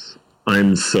for this.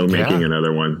 I'm so making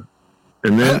another one.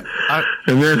 And then I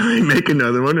make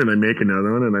another one, and I make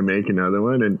another one, and I make another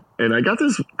one. And I got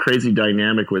this crazy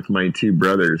dynamic with my two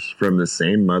brothers from the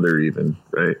same mother even,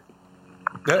 right?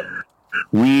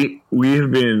 We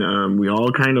have been we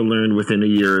all kind of learned within a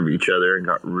year of each other and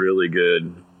got really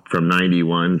good from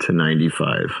 91 to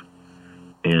 95.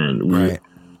 And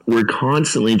we're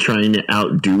constantly trying to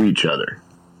outdo each other.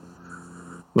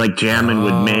 Like Jammin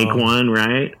would make one,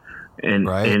 right?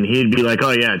 And he'd be like,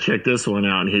 "Oh yeah, check this one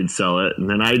out," and he'd sell it. And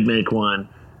then I'd make one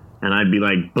and I'd be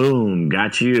like, "Boom,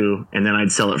 got you." And then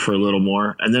I'd sell it for a little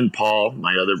more. And then Paul,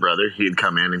 my other brother, he'd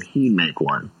come in and he'd make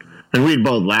one. And we'd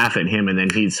both laugh at him, and then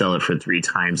he'd sell it for 3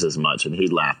 times as much, and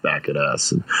he'd laugh back at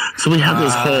us. And so we had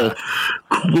this whole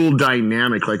cool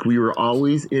dynamic. Like, we were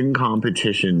always in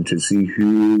competition to see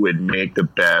who would make the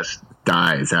best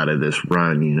dies out of this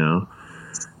run, you know?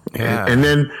 Yeah. And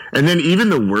then even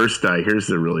the worst die, here's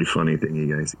the really funny thing,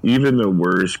 you guys. Even the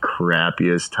worst,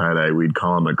 crappiest tie-dye, we'd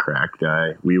call them a crack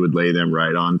die. We would lay them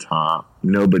right on top.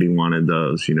 Nobody wanted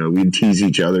those, you know? We'd tease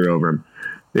each other over them.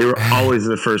 They were always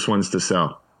the first ones to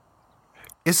sell.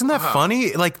 Isn't that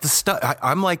funny? Like the stuff,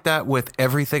 I'm like that with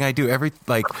everything I do.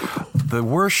 The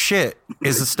worst shit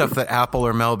is the stuff that Apple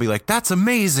or Mel will be like, "That's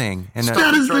amazing," and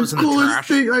that is the coolest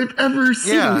thing I've ever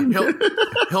seen. Yeah,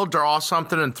 he'll draw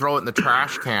something and throw it in the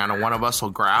trash can, and one of us will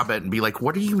grab it and be like,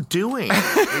 "What are you doing?"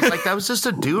 He's like, "That was just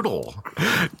a doodle."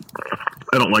 I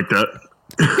don't like that.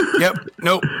 Yep.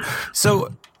 Nope.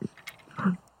 So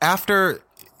after,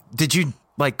 did you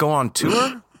like go on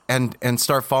tour and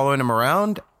start following him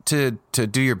around to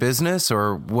do your business,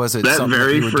 or was it that something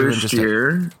very that you were first doing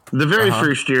year? The very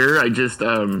first year, I just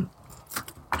I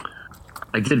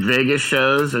did Vegas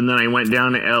shows, and then I went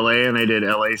down to LA and I did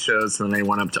LA shows, and then I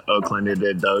went up to Oakland and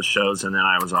did those shows, and then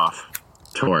I was off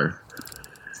tour.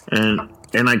 And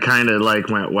I kind of like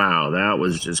went, wow, that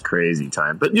was just crazy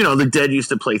time. But you know, the Dead used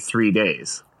to play 3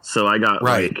 days, so I got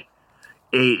like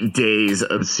 8 days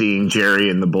of seeing Jerry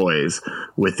and the boys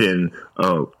within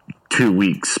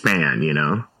 2-week span, you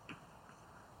know.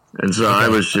 And so I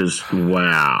was just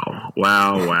wow.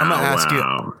 I'm gonna ask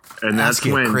you, and that's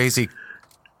when crazy.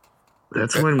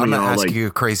 That's when I'm gonna ask you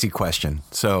a crazy question.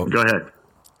 So go ahead.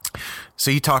 So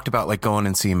you talked about like going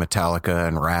and seeing Metallica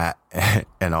and Rat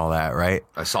and all that, right?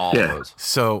 I saw all those.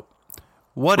 So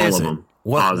what all is of it? them.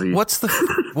 What's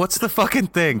the fucking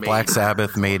thing? Black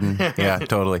Sabbath, Maiden. Yeah,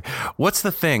 totally. What's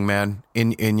the thing, man?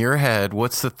 In your head,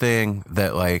 what's the thing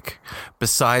that, like,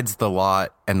 besides the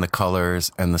lot and the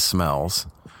colors and the smells,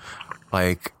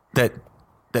 like that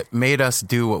made us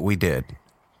do what we did?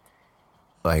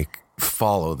 Like,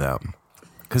 follow them.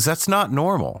 Because that's not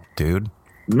normal, dude.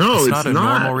 No, it's not a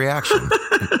normal reaction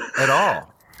at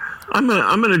all. I'm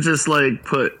gonna just like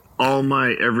put all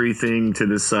my everything to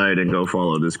the side and go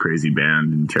follow this crazy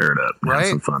band and tear it up. Have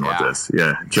some fun with this.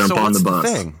 Yeah, jump on the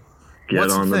bus.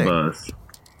 Get on the bus.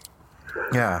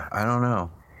 Yeah, I don't know.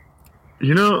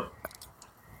 You know,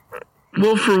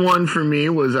 well, for me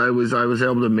was I was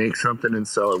able to make something and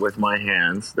sell it with my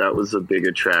hands. That was a big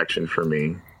attraction for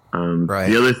me.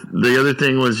 The other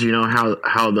thing was, you know,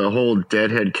 how the whole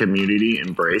Deadhead community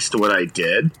embraced what I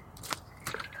did.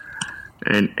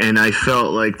 And I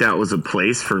felt like that was a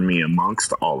place for me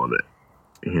amongst all of it,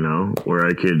 you know, where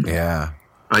I could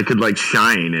like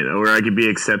shine it, or I could be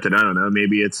accepted. I don't know.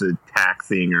 Maybe it's a tack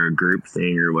thing or a group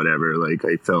thing or whatever. Like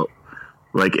I felt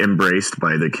like embraced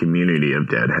by the community of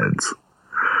Deadheads.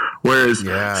 Whereas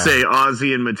say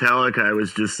Ozzy and Metallica, I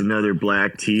was just another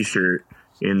black t-shirt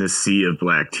in the sea of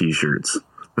black t-shirts.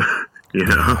 You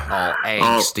know, all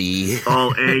angsty,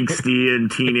 all angsty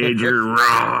and teenager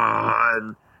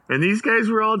raw. And these guys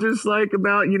were all just like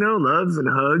about, you know, loves and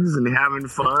hugs and having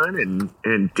fun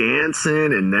and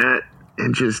dancing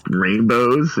and just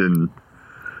rainbows and,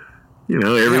 you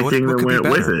know, everything that went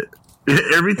with it.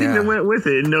 Everything that went with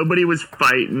it. And nobody was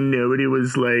fighting. Nobody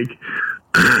was like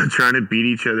trying to beat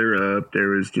each other up. There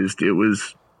was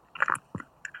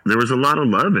a lot of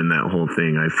love in that whole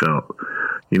thing, I felt.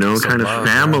 You know, kind of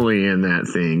family in that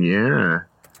thing. Yeah.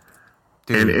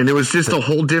 And it was just a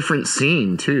whole different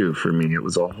scene, too, for me. It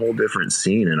was a whole different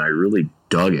scene, and I really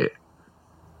dug it.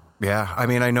 Yeah, I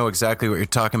mean, I know exactly what you're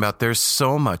talking about. There's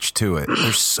so much to it.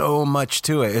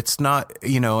 It's not,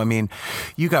 you know, I mean,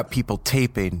 you got people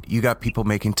taping. You got people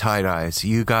making tie-dyes.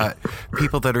 You got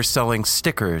people that are selling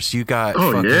stickers. You got...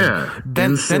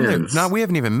 Then we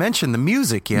haven't even mentioned the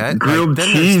music yet. Grilled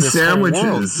cheese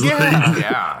sandwiches.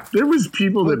 Yeah. There was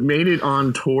people that made it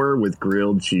on tour with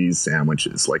grilled cheese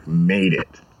sandwiches. Like, made it.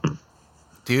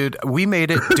 Dude, we made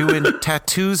it doing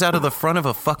tattoos out of the front of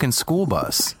a fucking school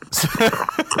bus.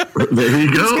 There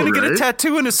you go. Who's going to get a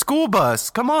tattoo in a school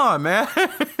bus? Come on, man.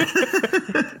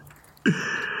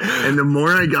 And the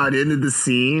more I got into the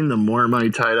scene, the more my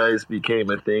tie-dyes became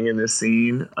a thing in the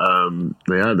scene.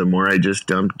 The more I just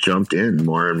jumped in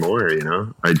more and more, you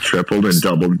know. I tripled and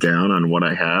doubled down on what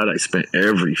I had. I spent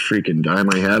every freaking dime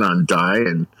I had on dye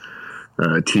and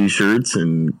T-shirts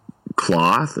and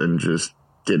cloth and just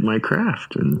did my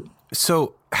craft. And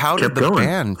so how did the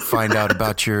band find out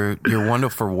about your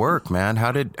wonderful work, man?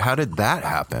 How did that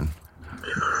happen?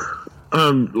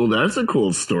 Well, that's a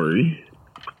cool story.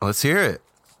 Let's hear it.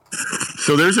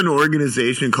 So there's an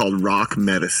organization called Rock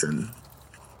Medicine.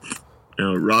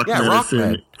 Rock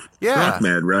Medicine. Rock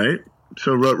Med, right?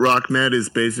 So Rock Med is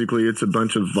basically, it's a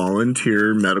bunch of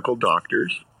volunteer medical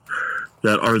doctors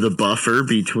that are the buffer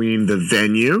between the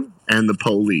venue and the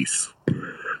police.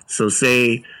 So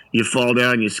say you fall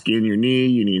down, you skin your knee,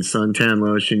 you need suntan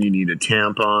lotion, you need a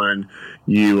tampon,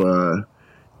 you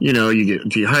get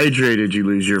dehydrated, you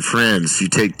lose your friends, you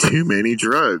take too many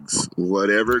drugs,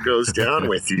 whatever goes down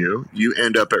with you, you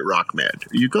end up at RockMed.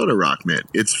 You go to RockMed.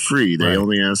 It's free. They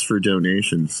only ask for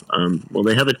donations.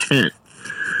 They have a tent,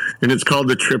 and it's called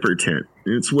the Tripper Tent.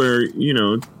 It's where,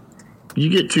 you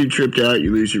get too tripped out,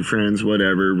 you lose your friends,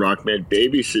 whatever. RockMed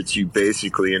babysits you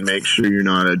basically and makes sure you're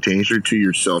not a danger to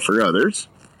yourself or others.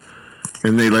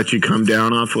 And they let you come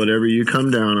down off whatever you come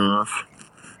down off.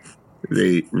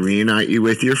 They reunite you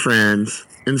with your friends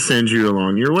and send you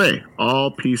along your way, all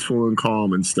peaceful and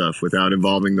calm and stuff without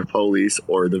involving the police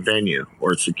or the venue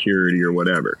or security or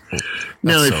whatever.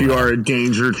 Now, if you are a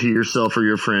danger to yourself or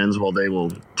your friends, well, they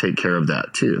will take care of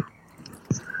that too.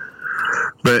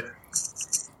 But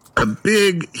a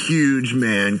big, huge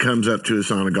man comes up to us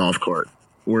on a golf cart.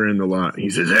 We're in the lot. He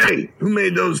says, "Hey, who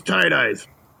made those tie-dyes?"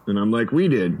 And I'm like, "We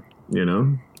did,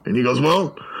 And he goes,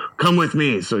 "Well, come with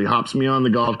me." So he hops me on the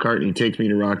golf cart and he takes me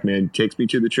to RockMed, takes me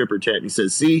to the Tripper Tent. And he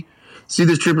says, see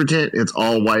this Tripper Tent? It's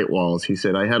all white walls. He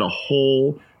said, I had a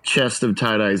whole chest of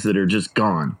tie-dyes that are just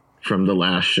gone from the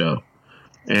last show.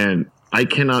 And I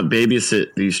cannot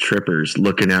babysit these trippers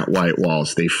looking at white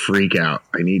walls. They freak out.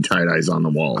 I need tie-dyes on the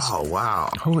walls. Oh,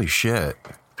 wow. Holy shit.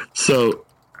 So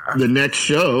the next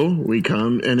show we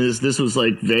come, and this was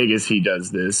like Vegas, he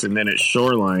does this. And then at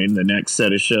Shoreline, the next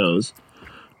set of shows,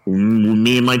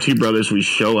 me and my two brothers, we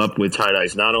show up with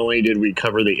tie-dyes. Not only did we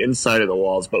cover the inside of the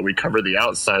walls, but we covered the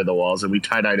outside of the walls, and we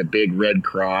tie-dyed a big red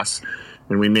cross,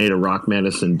 and we made a Rock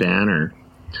Medicine banner.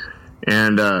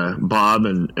 And Bob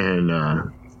and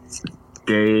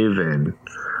Dave and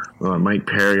Mike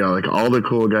Perry, all the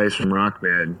cool guys from Rock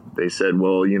Med, they said,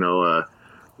 well,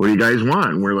 what do you guys want?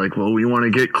 And we're like, well, we want to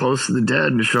get close to the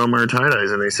dead and show them our tie-dyes.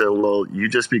 And they said, well, you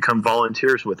just become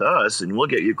volunteers with us and we'll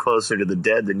get you closer to the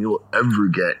dead than you'll ever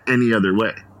get any other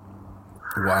way.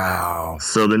 Wow.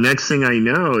 So the next thing I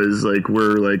know is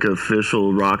we're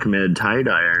official Rock Med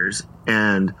tie-dyers,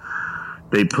 and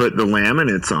they put the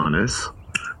laminates on us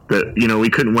that, we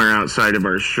couldn't wear outside of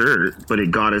our shirt, but it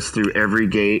got us through every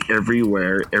gate,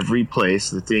 everywhere, every place.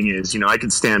 The thing is, I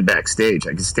could stand backstage, I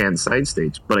could stand side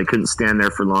stage, but I couldn't stand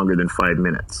there for longer than 5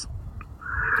 minutes.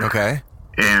 Okay.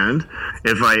 And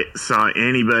if I saw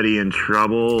anybody in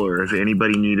trouble or if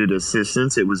anybody needed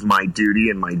assistance, it was my duty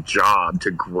and my job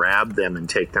to grab them and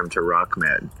take them to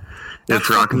RockMed. If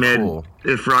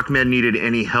RockMed needed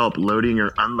any help loading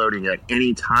or unloading at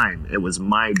any time, it was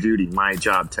my duty, my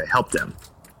job to help them.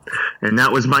 And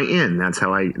that was my in. That's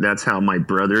how my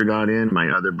brother got in, my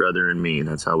other brother and me.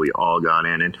 That's how we all got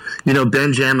in. And,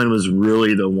 Ben Jammin was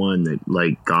really the one that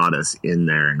got us in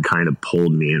there and kind of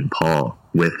pulled me and Paul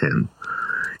with him.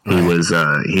 He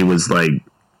was like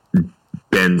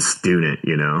Ben's student,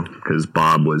 because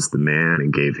Bob was the man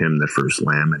and gave him the first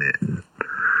laminate and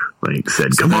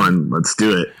said, come on, let's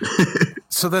do it.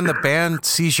 So then the band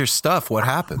sees your stuff. What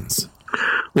happens?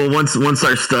 Well, once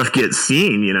our stuff gets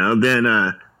seen,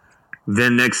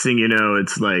 then next thing you know,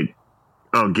 it's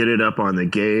get it up on the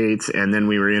gates. And then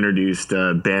we were introduced,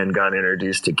 Ben got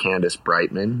introduced to Candace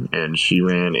Brightman, and she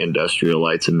ran Industrial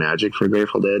Lights and Magic for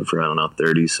Grateful Dead for,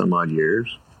 30 some odd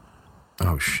years.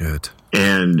 Oh, shit.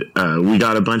 And we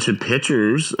got a bunch of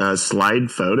pictures, slide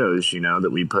photos,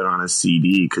 that we put on a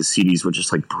CD, because CDs were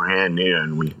just brand new,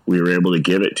 and we were able to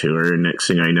give it to her. And next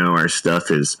thing I know, our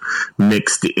stuff is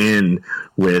mixed in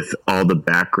with all the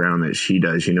background that she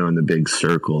does, in the big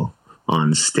circle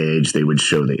on stage. They would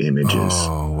show the images.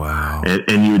 Oh, wow.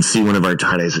 And you would see one of our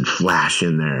tie-dyes would flash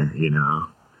in there,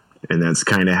 and that's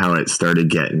kind of how it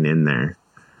started getting in there.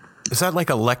 Is that like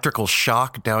electrical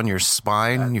shock down your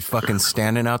spine? You fucking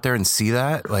standing out there and see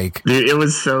that? Dude, it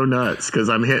was so nuts, because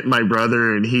I'm hitting my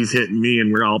brother and he's hitting me,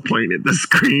 and we're all pointing at the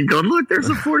screen going, look, there's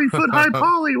a 40-foot high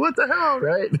poly. What the hell,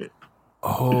 right?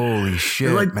 Holy shit!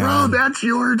 They're like, man. bro, that's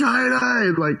your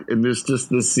tie-dye. Like, and there's just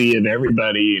the sea of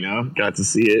everybody, got to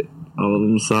see it. All of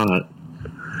them saw it.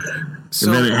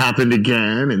 And then it happened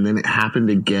again, and then it happened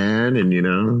again, and it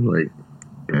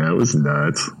was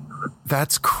nuts.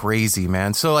 That's crazy,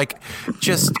 man. So like,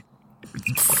 just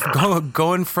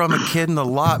going from a kid in the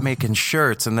lot making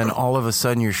shirts, and then all of a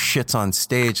sudden your shit's on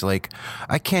stage. Like,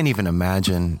 I can't even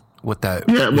imagine what that.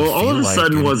 Yeah, well, all of a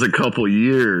sudden was a couple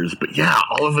years, but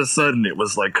all of a sudden it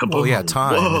was like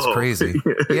time. It's crazy.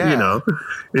 Yeah,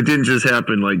 it didn't just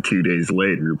happen like 2 days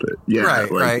later, but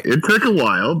right. It took a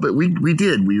while, but we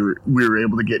did. We were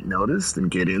able to get noticed and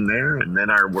get in there, and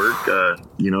then our work,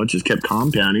 just kept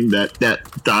compounding.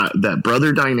 That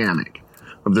brother dynamic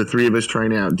of the three of us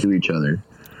trying to outdo each other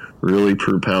really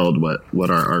propelled what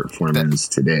our art form is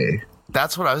today.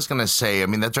 That's what I was going to say. I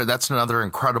mean, that's another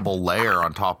incredible layer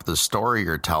on top of the story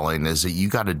you're telling, is that you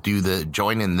got to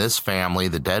join in this family,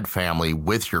 the Dead family,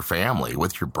 with your family,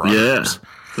 with your brothers.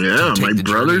 Yeah, my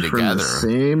brothers from the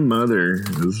same mother.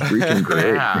 It was freaking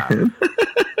great.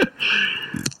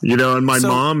 And my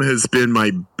mom has been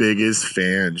my biggest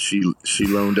fan. She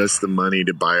loaned us the money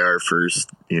to buy our first,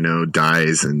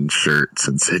 dyes and shirts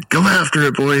and said, "Go after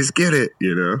it, boys, get it."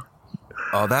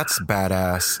 Oh, that's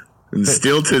badass. And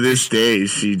still to this day,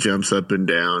 she jumps up and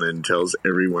down and tells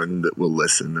everyone that will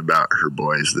listen about her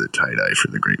boys that tie-dye for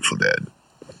the Grateful Dead.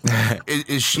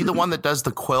 Is she the one that does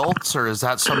the quilts, or is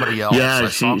that somebody else? Yeah,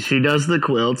 she does the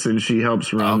quilts, and she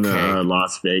helps run the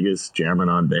Las Vegas Jammin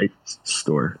on Vegas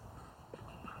store.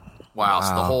 Wow,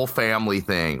 so the whole family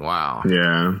thing. Wow.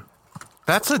 Yeah.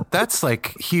 That's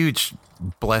like huge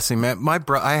blessing, man.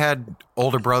 I had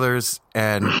older brothers,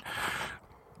 and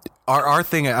our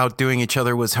thing of outdoing each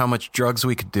other was how much drugs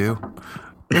we could do.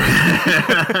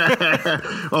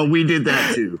 Oh, we did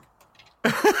that too.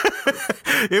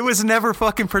 It was never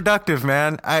fucking productive,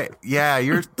 man.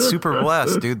 You're super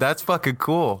blessed, dude. That's fucking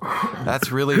cool.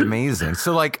 That's really amazing.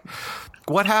 So like,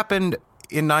 what happened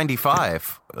in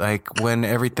 95? Like when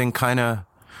everything kind of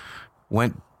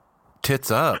went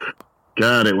tits up.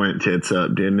 God, it went tits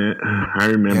up, didn't it? I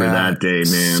remember that day,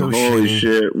 man. So holy shitty.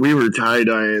 Shit. We were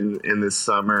tie-dyeing in the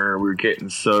summer. We were getting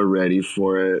so ready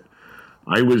for it.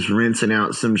 I was rinsing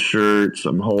out some shirts.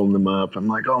 I'm holding them up. I'm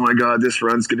like, oh my God, this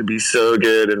run's going to be so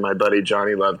good. And my buddy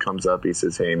Johnny Love comes up. He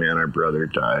says, "Hey man, our brother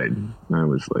died." And I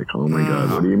was like, oh my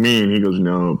God, what do you mean? He goes,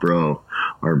 "No, bro,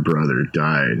 our brother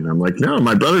died." And I'm like, no,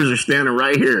 my brothers are standing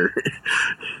right here.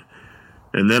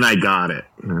 And then I got it.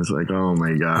 And I was like, oh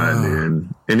my God, dude.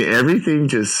 And everything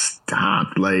just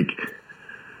stopped. Like,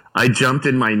 I jumped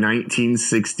in my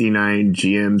 1969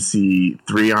 GMC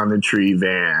 3-on-the-tree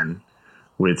van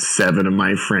with 7 of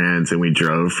my friends, and we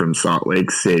drove from Salt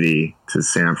Lake City to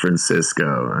San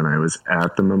Francisco. And I was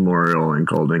at the memorial in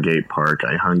Golden Gate Park.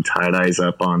 I hung tie-dyes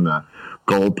up on the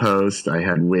goalpost. I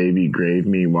had Wavy Grave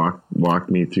me walk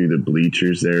me through the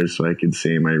bleachers there so I could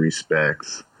say my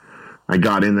respects. I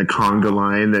got in the conga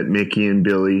line that Mickey and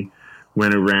Billy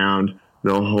went around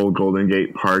the whole Golden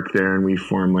Gate Park there, and we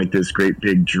formed like this great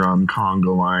big drum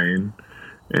conga line.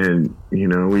 And,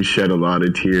 we shed a lot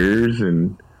of tears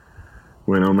and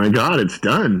went, oh my God, it's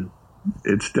done.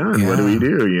 It's done. Yeah. What do we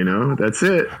do? That's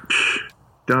it.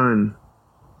 Done.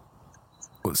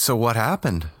 So what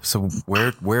happened? So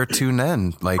where to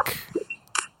then? Like,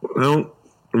 well,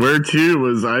 where to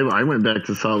was I went back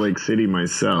to Salt Lake City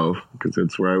myself because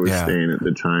that's where I was staying at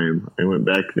the time. I went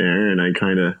back there and I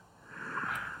kind of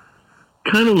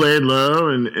laid low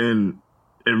and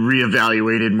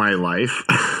reevaluated my life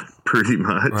pretty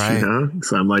much,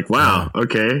 So I'm like, wow,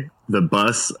 okay, the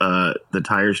bus, the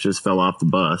tires just fell off the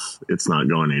bus. It's not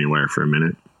going anywhere for a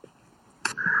minute.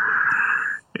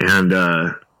 And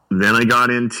then I got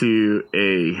into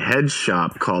a head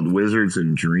shop called Wizards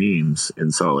and Dreams in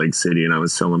Salt Lake City, and I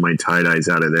was selling my tie-dyes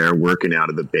out of there, working out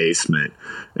of the basement,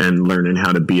 and learning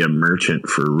how to be a merchant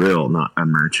for real, not a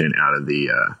merchant out of the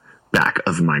back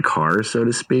of my car, so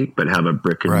to speak, but have a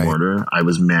brick and mortar. I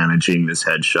was managing this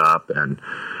head shop, and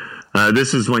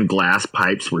this is when glass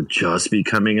pipes were just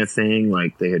becoming a thing.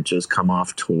 Like, they had just come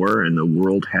off tour, and the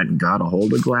world hadn't got a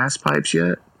hold of glass pipes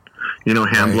yet.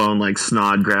 Hand-blown like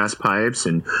Snodgrass pipes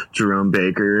and Jerome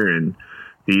Baker and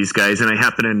these guys. And I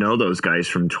happen to know those guys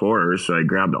from tours, so I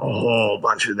grabbed a whole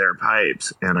bunch of their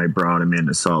pipes and I brought them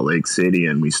into Salt Lake City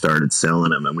and we started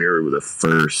selling them. And we were the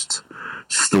first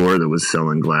store that was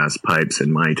selling glass pipes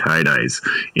and my tie-dyes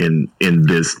in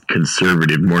this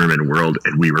conservative Mormon world,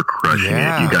 and we were crushing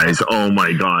it, you guys. Oh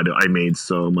my God, I made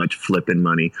so much flipping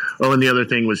money. Oh, and the other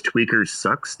thing was Tweakers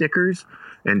Suck stickers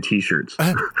and t-shirts.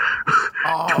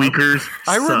 Tweakers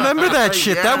I remember that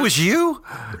shit. That was you?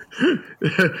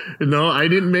 No, I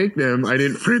didn't make them. I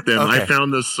didn't print them. Okay. I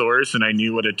found the source, and I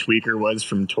knew what a tweaker was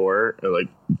from Tor, like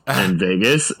in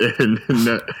Vegas. And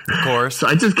of course. So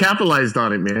I just capitalized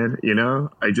on it, man. You know,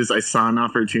 I saw an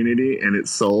opportunity and it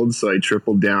sold. So I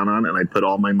tripled down on it, and I put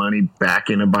all my money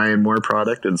back into buying more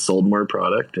product and sold more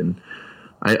product. And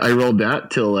I rolled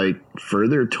that till like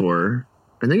Further Tor.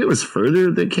 I think it was Further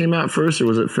that came out first, or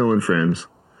was it Phil and Friends?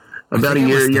 About a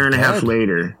year and a half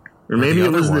later. Or maybe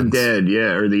it was The Dead,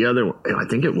 or the other one. I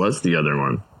think it was the other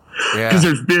one. Yeah. Because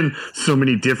there's been so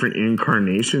many different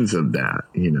incarnations of that,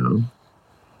 you know?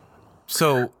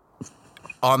 So,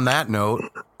 on that note,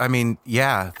 I mean,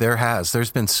 yeah, there's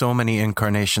been so many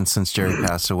incarnations since Jerry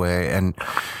passed away. And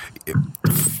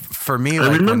for me,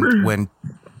 like, when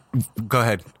go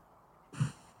ahead.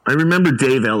 I remember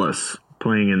Dave Ellis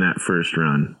playing in that first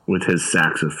run with his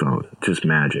saxophone. Just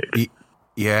magic.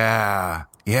 Yeah.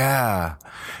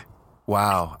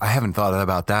 Wow. I haven't thought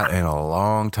about that in a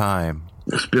long time.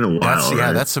 It's been a while.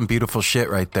 Right? That's some beautiful shit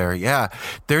right there. Yeah.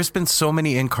 There's been so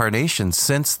many incarnations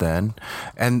since then.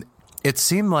 And it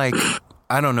seemed like,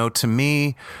 I don't know, to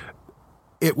me,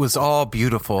 it was all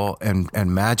beautiful and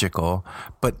magical,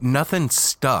 but nothing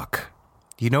stuck.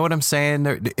 You know what I'm saying?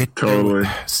 Totally.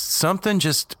 Something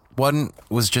just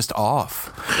was just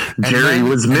off. Jerry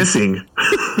was missing.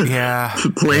 Yeah.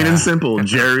 Plain and simple.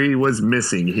 Jerry was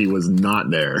missing. He was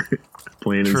not there.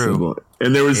 Plain and simple.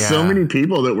 And there was so many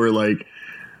people that were like,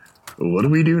 what do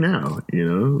we do now? You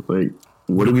know, like,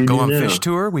 what do we go do on now? Fish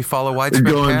tour? We follow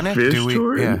Widespread Panic?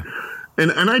 Tour? Yeah.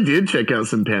 And I did check out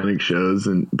some Panic shows,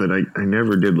 but I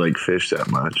never did like Fish that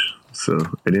much. So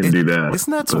I didn't do that.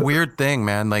 Isn't that a weird thing,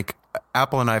 man? Like,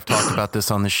 Apple and I have talked about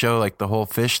this on the show, like the whole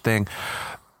Fish thing.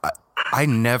 I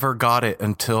never got it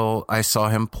until I saw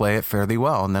him play it fairly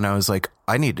well. And then I was like,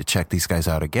 I need to check these guys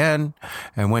out again.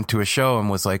 And went to a show and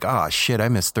was like, oh, shit, I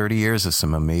missed 30 years of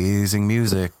some amazing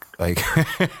music. Like,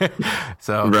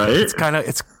 so it's kind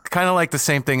of like the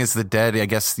same thing as The Dead. I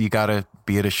guess you got to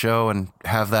be at a show and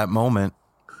have that moment.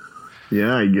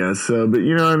 Yeah, I guess so. But,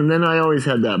 you know, and then I always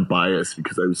had that bias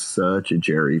because I was such a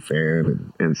Jerry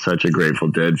fan and such a Grateful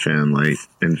Dead fan. Like,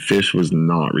 and Fish was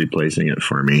not replacing it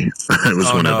for me. I was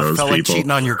one of those felt people. Like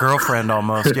cheating on your girlfriend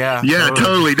almost. Yeah. Yeah,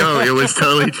 totally. No, it was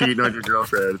totally cheating on your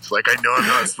girlfriend. It's like, I know I'm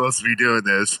not supposed to be doing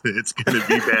this. It's going to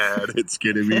be bad. It's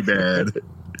going to be bad.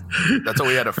 That's what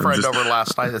we had a friend over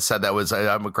last night that said that was,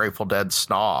 I'm a Grateful Dead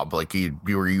snob. Like, you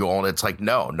own. It's like,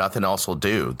 no, nothing else will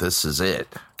do. This is it.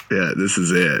 Yeah, this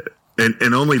is it.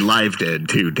 And only Live Dead,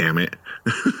 too, damn it.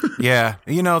 Yeah.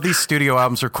 You know, these studio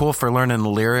albums are cool for learning the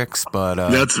lyrics, but...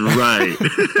 That's right.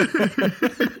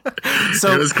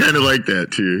 So it was kind of like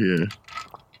that, too,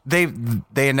 yeah.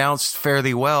 They announced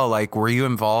fairly well. Like, were you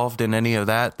involved in any of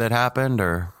that happened,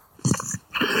 or...?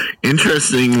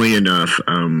 Interestingly enough,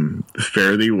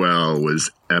 Fairly Well was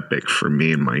epic for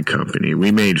me and my company.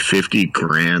 We made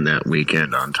 $50,000 that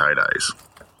weekend on tie-dyes.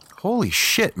 Holy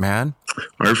shit, man.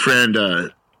 Our friend...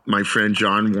 my friend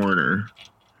John Warner,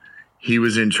 he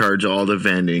was in charge of all the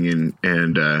vending,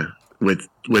 and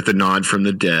with a nod from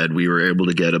The Dead, we were able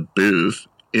to get a booth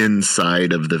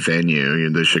inside of the venue,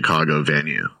 the Chicago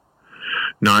venue.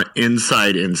 Not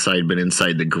inside, but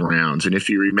inside the grounds. And if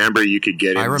you remember, you could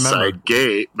get inside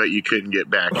gate, but you couldn't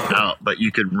get back out. But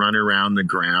you could run around the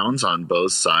grounds on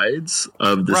both sides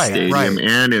of the stadium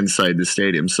and inside the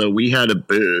stadium. So we had a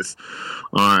booth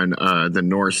on the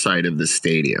north side of the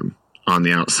stadium, on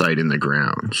the outside in the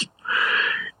grounds.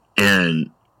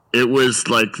 And it was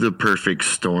like the perfect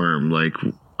storm. Like,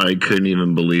 I couldn't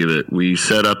even believe it. We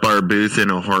set up our booth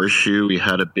in a horseshoe. We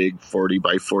had a big 40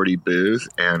 by 40 booth,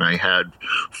 and I had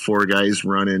 4 guys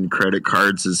running credit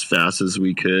cards as fast as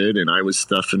we could, and I was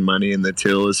stuffing money in the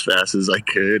till as fast as I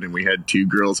could, and we had 2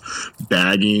 girls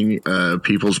bagging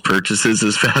people's purchases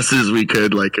as fast as we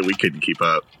could. Like, we couldn't keep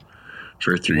up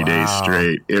for 3 days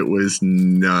straight. It was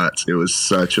nuts. It was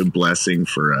such a blessing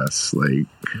for us, like,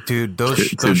 dude,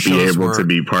 to be able to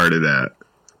be part of that.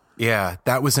 Yeah,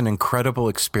 that was an incredible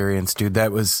experience, dude.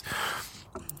 That was,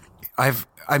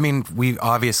 we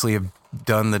obviously have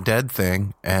done the Dead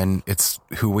thing, and it's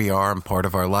who we are and part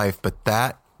of our life, but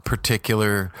that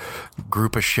particular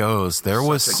group of shows, there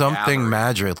was something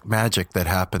magic that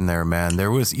happened there, man. There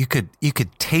was, you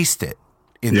could taste it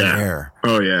in the air.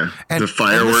 Oh, yeah. And, the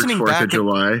fireworks, 4th of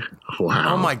July.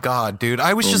 Wow. Oh, my God, dude.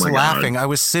 I was just laughing. God. I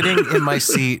was sitting in my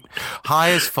seat,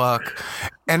 high as fuck,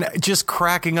 and just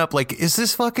cracking up like, is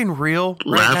this fucking real?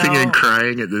 Laughing and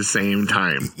crying at the same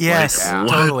time. Yes, like,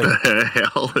 totally. What the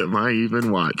hell am I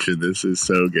even watching? This is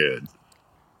so good.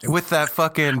 With that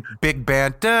fucking big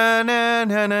band. Yeah,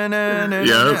 and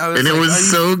it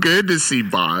was so good to see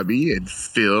Bobby and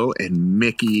Phil and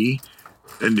Mickey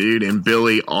and dude and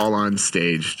Billy all on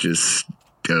stage just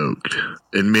stoked.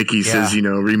 And Mickey says,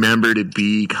 remember to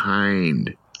be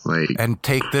kind. Like, and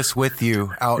take this with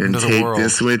you out into the world. And take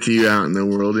this with you out in the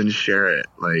world and share it.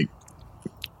 Like,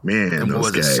 man, and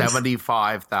those guys.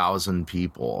 75,000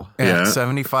 people. Yeah,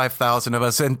 75,000 of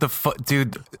us. And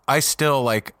dude, I still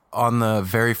like on the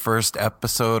very first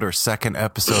episode or second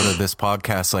episode of this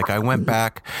podcast, like I went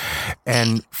back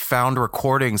and found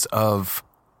recordings of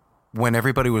when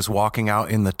everybody was walking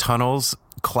out in the tunnels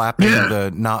clapping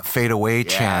the "Not Fade Away"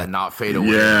 chant. Not Fade Away.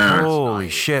 Yeah. Holy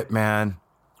shit, man.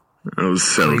 It was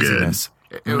so Craziness.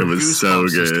 Good. It was so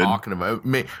good. Just talking about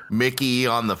Mickey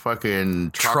on the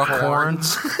fucking truck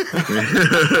horns.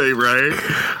 Right?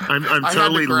 I'm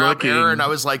totally looking. And I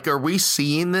was like, are we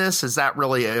seeing this? Is that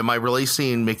really, am I really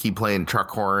seeing Mickey playing truck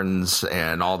horns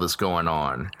and all this going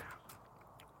on?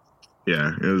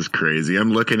 Yeah, it was crazy.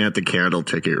 I'm looking at the candle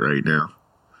ticket right now.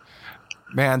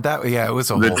 Man, it was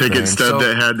a whole the ticket thing. stub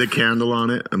that had the candle on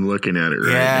it. I'm looking at it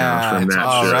right now from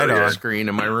that show. Right on screen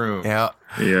in my room. Yeah,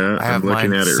 I have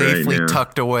mine at it safely right now.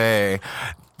 tucked away.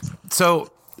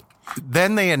 So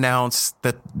then they announced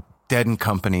that Dead and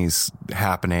Company's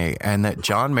happening and that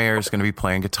John Mayer is going to be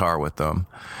playing guitar with them.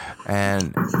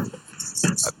 And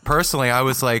personally, I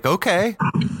was like, okay,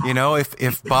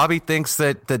 if Bobby thinks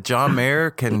that John Mayer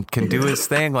can do his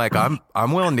thing, like I'm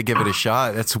willing to give it a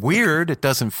shot. It's weird, it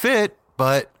doesn't fit,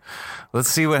 but let's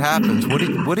see what happens.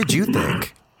 What did you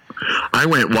think? I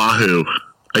went wahoo.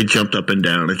 I jumped up and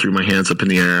down. I threw my hands up in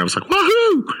the air. I was like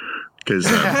wahoo, because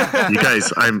you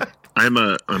guys, I'm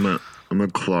a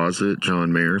closet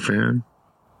John Mayer fan.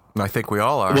 I think we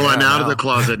all are. Well, I'm out of the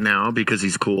closet now because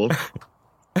he's cool.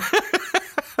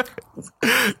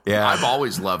 Yeah, I've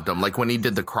always loved him. Like when he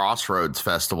did the Crossroads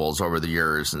festivals over the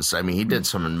years, and I mean, he did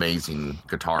some amazing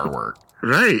guitar work.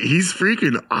 Right, he's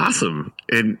freaking awesome,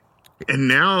 and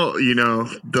now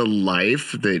the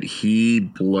life that he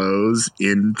blows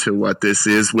into what this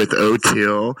is with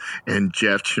O'Till and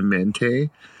Jeff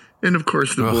Chimente, and of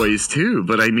course the boys too.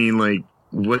 But I mean, like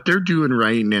what they're doing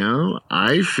right now,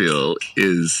 I feel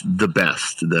is the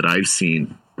best that I've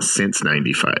seen since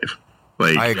 '95.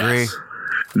 Like I agree.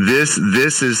 This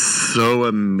is so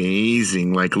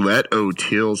amazing. Like, let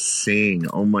O'Till sing.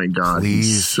 Oh my God,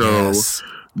 he's so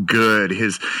good.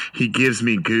 He gives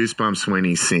me goosebumps when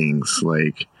he sings.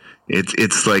 Like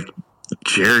it's like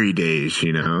Jerry days,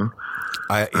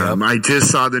 I just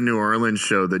saw the New Orleans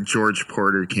show that George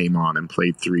Porter came on and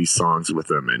played 3 songs with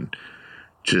him and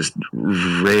just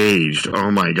raged.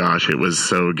 Oh my gosh, it was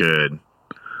so good.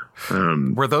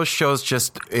 Were those shows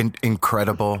just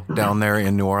incredible down there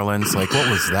in New Orleans? Like, what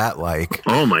was that like?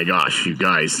 Oh my gosh, you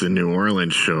guys, the New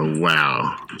Orleans show.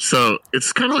 Wow. So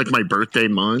it's kind of like my birthday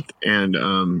month. And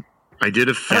I did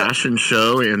a fashion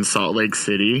show in Salt Lake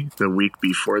City the week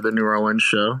before the New Orleans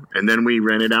show. And then we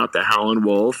rented out the Howlin'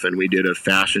 Wolf and we did a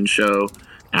fashion show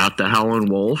at the Howlin'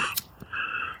 Wolf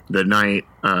the night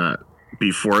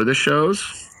before the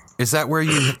shows. Is that where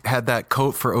you had that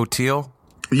coat for O'Till?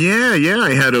 Yeah.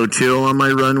 I had O'Till on my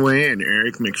runway and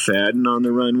Eric McFadden on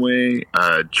the runway.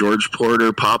 George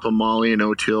Porter, Papa Molly, and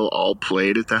O'Till all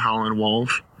played at the Howlin'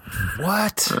 Wolf.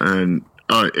 What? And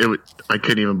I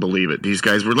couldn't even believe it. These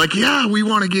guys were like, yeah, we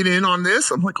want to get in on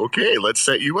this. I'm like, okay, let's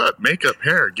set you up. Makeup,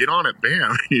 hair, get on it,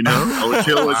 bam.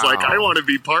 O'Till was like, I want to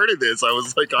be part of this. I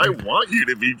was like, I want you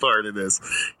to be part of this.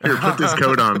 Here, put this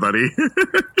coat on, buddy.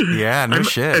 Yeah, no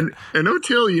shit. And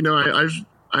O'Till,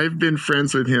 I've been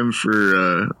friends with him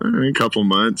for a couple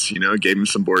months. Gave him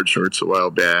some board shorts a while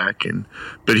back,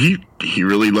 but he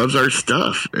really loves our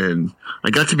stuff, and I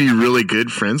got to be really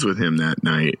good friends with him that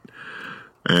night.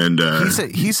 And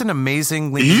he's an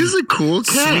amazingly he's a cool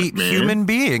cat, sweet man. Human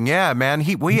being. Yeah, man.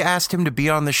 We asked him to be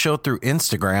on the show through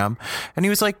Instagram, and he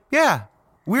was like, "Yeah,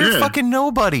 we're fucking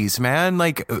nobodies, man.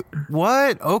 Like,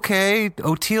 what? Okay,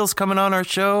 O'Till's coming on our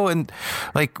show, and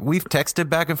like we've texted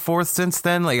back and forth since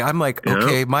then. Like, I'm like,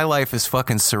 okay, my life is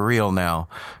fucking surreal now."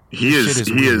 He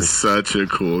is such a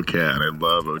cool cat. I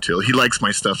love O'Till. He likes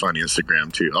my stuff on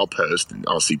Instagram too. I'll post and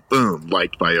I'll see, boom,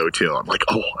 liked by O'Till. I'm like,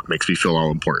 oh, it makes me feel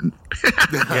all important.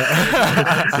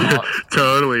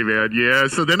 Totally, man. Yeah.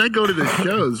 So then I go to the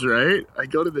shows, right? I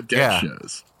go to the Dead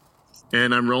shows.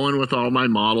 and I'm rolling with all my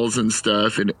models and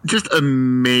stuff, and just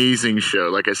amazing show.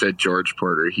 Like I said, George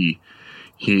Porter, he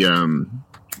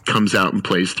comes out and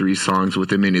plays 3 songs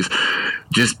with him in his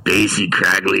just bassy,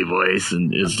 craggly voice,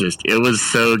 and it was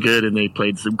so good. And they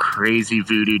played some crazy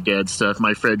Voodoo Dead stuff.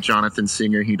 My friend Jonathan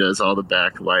Singer, he does all the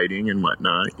backlighting and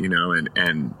whatnot,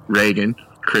 and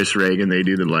Chris Reagan, they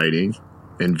do the lighting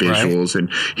and visuals, right.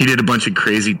 And he did a bunch of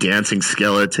crazy dancing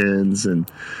skeletons and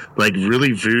like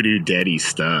really Voodoo Dead-y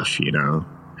stuff,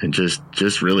 and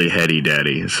just really heady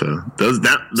daddy. So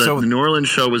the New Orleans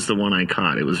show was the one I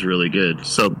caught. It was really good.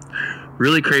 So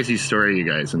really crazy story, you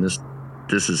guys, and this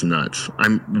is nuts.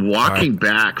 I'm walking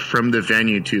back from the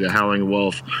venue to the Howling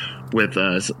Wolf with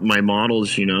my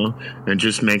models, and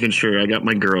just making sure I got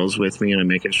my girls with me, and I'm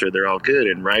making sure they're all good.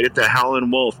 And right at the Howling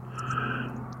Wolf,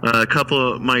 a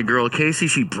couple of my girl Casey,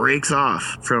 she breaks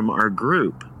off from our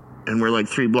group, and we're like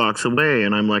 3 blocks away,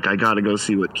 and I'm like, I gotta go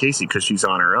see what Casey, because she's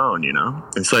on her own,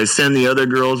 and so I send the other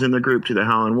girls in the group to the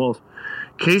Howling Wolf.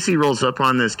 Casey rolls up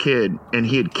on this kid, and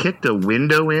he had kicked a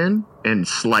window in and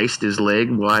sliced his leg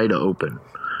wide open,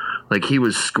 like he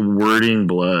was squirting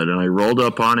blood. And I rolled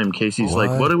up on him. Casey's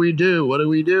like, what do we do,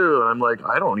 and I'm like,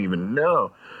 I don't even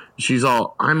know. She's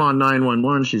all, I'm on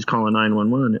 911. She's calling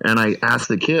 911. And I asked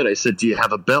the kid, I said, do you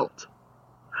have a belt?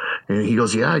 And he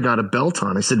goes, yeah, I got a belt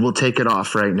on. I said, we'll take it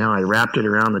off right now. I wrapped it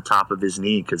around the top of his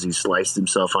knee because he sliced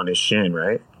himself on his shin,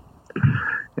 right?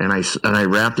 And I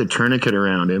wrapped a tourniquet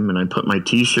around him, and I put my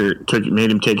T-shirt,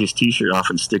 made him take his T-shirt off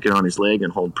and stick it on his leg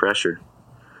and hold pressure.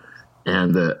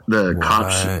 And the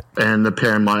cops and the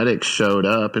paramedics showed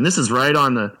up. And this is right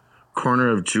on the corner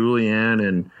of Julian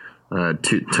and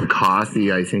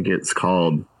Takathi, I think it's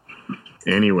called.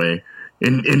 Anyway,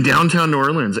 in downtown New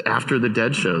Orleans after the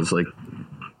Dead shows, like,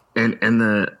 and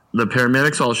the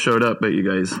paramedics all showed up, but you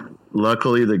guys,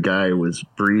 luckily the guy was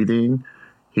breathing,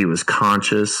 he was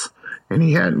conscious, and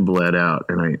he hadn't bled out,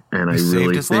 and I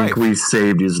really think we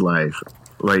saved his life,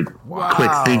 like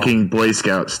quick thinking Boy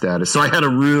Scout status. So I had a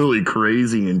really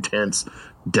crazy, intense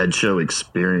Dead show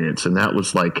experience, and that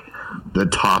was like the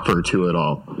topper to it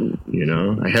all.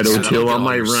 I had O'Teal on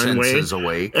my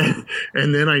runway,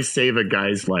 and then I save a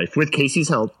guy's life with Casey's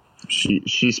help.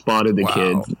 She spotted the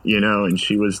kid,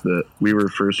 and we were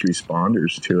first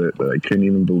responders to it, but I couldn't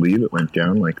even believe it went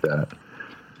down like that.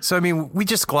 So, I mean, we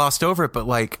just glossed over it, but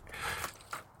like,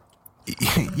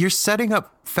 you're setting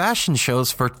up fashion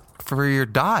shows for your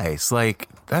dies, like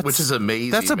which is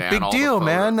amazing. That's a big deal,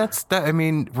 man. I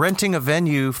mean, renting a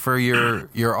venue for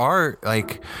your art,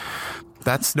 like,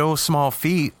 that's no small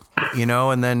feat,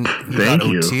 And then you got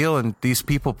O'Teal and these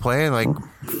people playing, like,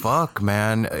 fuck,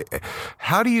 man.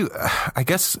 How do you? I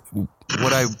guess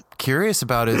what I'm curious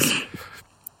about is,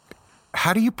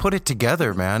 how do you put it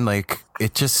together, man? Like,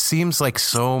 it just seems like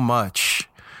so much.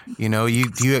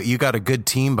 You got a good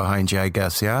team behind you, I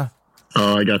guess, yeah?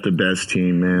 Oh, I got the best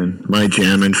team, man. My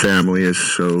Jammin family is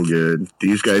so good.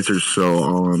 These guys are so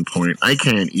all on point. I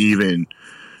can't even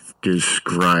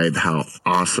describe how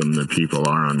awesome the people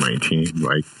are on my team.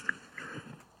 Like,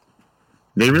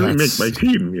 they really make my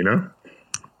team,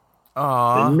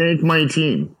 Aww. They make my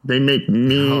team. They make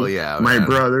me, my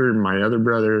brother, my other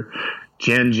brother,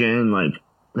 Jen, like,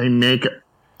 they make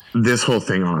this whole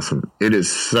thing awesome. It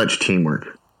is such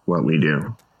teamwork, what we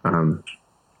do.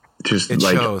 It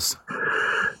like, shows.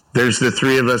 There's the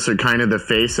 3 of us are kind of the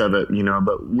face of it,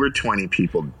 but we're 20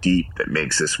 people deep that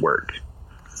makes this work.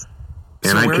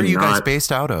 And so where are you guys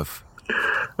based out of?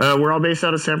 We're all based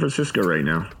out of San Francisco right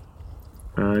now.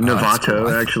 Novato, cool.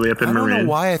 Actually, up in Marin. I don't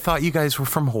know why I thought you guys were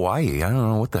from Hawaii. I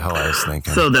don't know what the hell I was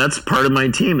thinking. So that's part of my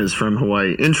team is from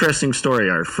Hawaii. Interesting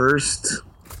story. Our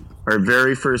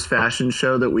very first fashion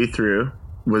show that we threw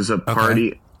was a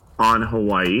party on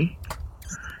Hawaii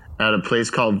at a place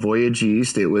called Voyage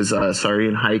East. It was in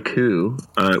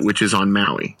Haiku, which is on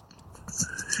Maui.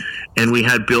 And we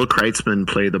had Bill Kreitzman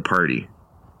play the party.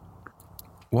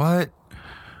 What?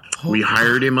 We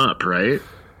hired him up, right?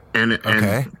 And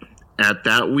at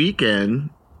that weekend,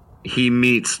 he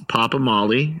meets Papa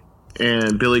Molly,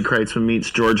 and Billy Kreitzman meets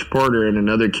George Porter and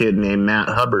another kid named Matt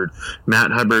Hubbard.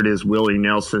 Matt Hubbard is Willie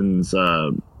Nelson's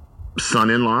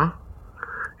son-in-law,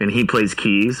 and he plays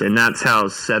keys, and that's how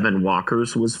Seven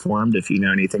Walkers was formed, if you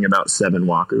know anything about Seven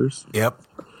Walkers. Yep.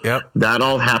 That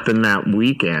all happened that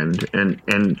weekend,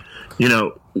 and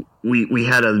we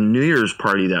had a New Year's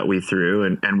party that we threw,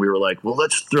 and we were like, well,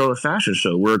 let's throw a fashion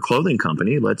show. We're a clothing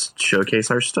company. Let's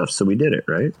showcase our stuff. So we did it,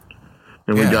 right?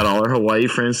 And we got all our Hawaii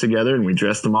friends together, and we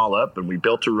dressed them all up, and we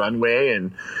built a runway,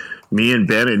 and me and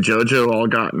Ben and JoJo all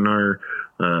got in our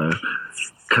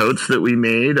coats that we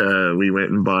made. We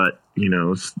went and bought,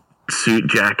 suit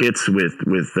jackets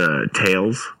with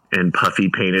tails, and Puffy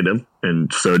painted him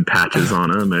and sewed patches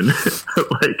on him and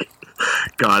like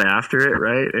got after it,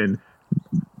 right? And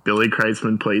Billy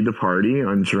Kreitzman played the party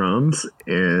on drums,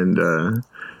 and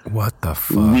what the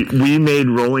fuck? We made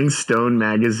Rolling Stone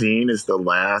magazine as the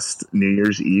last New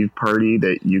Year's Eve party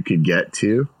that you could get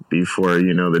to before,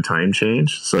 the time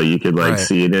change. So you could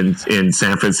see it in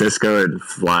San Francisco and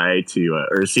fly to,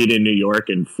 or see it in New York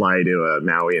and fly to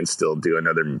Maui and still do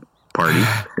another party.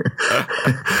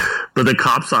 But the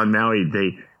cops on Maui,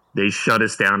 they shut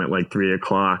us down at like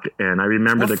 3:00. And I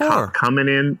remember the cop coming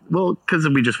in. Well, because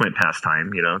we just went past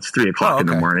time, it's 3:00 in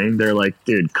the morning. They're like,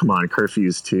 dude, come on,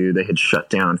 curfew's 2. They had shut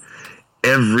down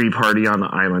every party on the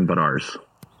island but ours.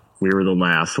 We were the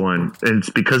last one. And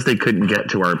it's because they couldn't get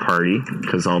to our party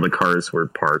because all the cars were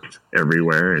parked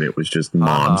everywhere and it was just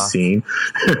mob scene.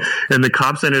 And the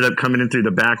cops ended up coming in through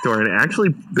the back door. And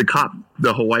actually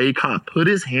the Hawaii cop put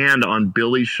his hand on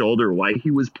Billy's shoulder while he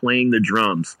was playing the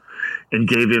drums and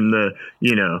gave him the,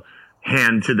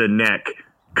 hand to the neck.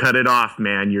 Cut it off,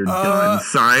 man. You're done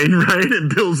sign, right?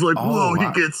 And Bill's like, whoa,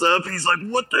 he gets up. He's like,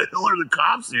 what the hell are the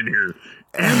cops in here?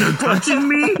 And they're touching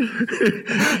me,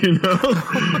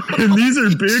 and these are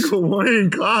big Hawaiian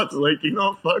cops. Like, you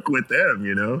don't fuck with them,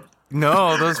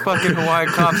 No, those fucking Hawaiian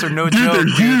cops are no joke,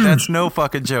 dude. That's no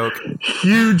fucking joke.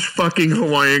 Huge fucking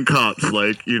Hawaiian cops,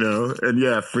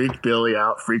 and freaked Billy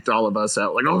out, freaked all of us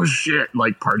out. Like, oh shit,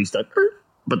 like party stuff.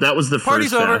 But that was the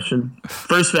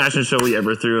first fashion show we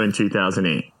ever threw in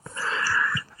 2008.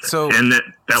 So, and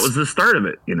that was the start of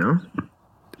it,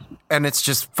 And it's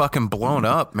just fucking blown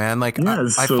up, man. Like,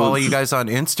 I follow you guys on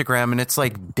Instagram, and it's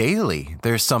like daily.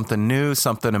 There's something new,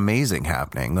 something amazing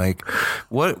happening. Like,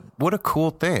 what a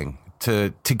cool thing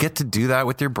to get to do that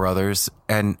with your brothers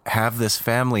and have this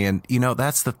family. And,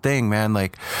 that's the thing, man.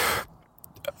 Like,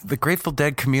 the Grateful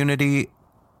Dead community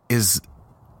is...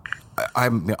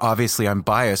 I'm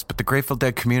biased, but the Grateful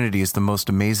Dead community is the most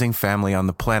amazing family on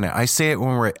the planet. I say it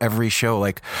when we're at every show.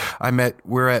 Like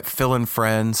we're at Phil and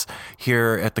Friends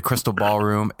here at the Crystal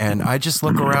Ballroom, and I just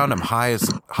look around. I'm high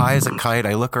as a kite.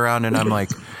 I look around and I'm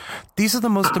like, these are the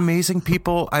most amazing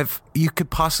people you could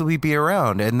possibly be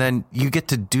around. And then you get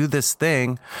to do this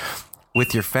thing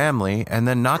with your family, and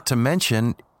then not to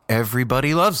mention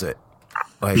everybody loves it.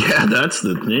 Like, yeah, that's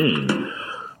the thing.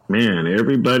 Man,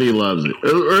 everybody loves it,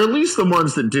 or at least the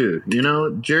ones that do.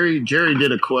 Jerry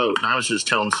did a quote, and I was just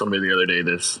telling somebody the other day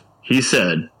this. He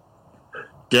said,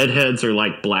 "Deadheads are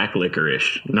like black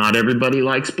licorice. Not everybody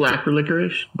likes black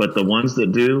licorice, but the ones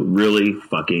that do really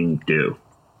fucking do."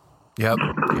 Yep.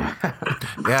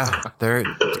 Yeah, there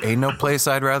ain't no place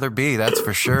I'd rather be. That's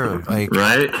for sure. Like,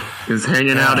 right? Is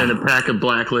hanging out in a pack of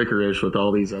black licorice with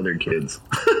all these other kids.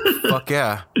 Fuck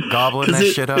yeah, gobbling that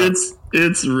shit up.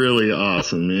 It's really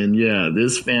awesome, man. Yeah,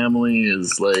 this family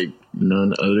is like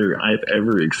none other I've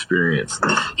ever experienced.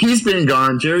 He's been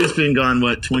gone. Jerry's been gone,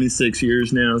 26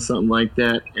 years now, something like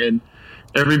that, and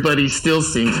everybody still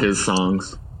sings his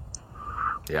songs.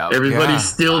 Yeah, everybody's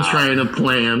still trying to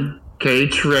play him. Okay,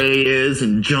 Trey is,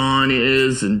 and John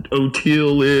is, and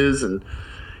O'Teal is, and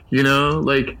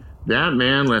like that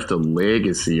man left a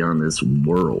legacy on this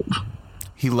world.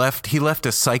 He left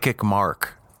a psychic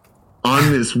mark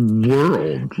on this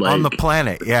world, like, on the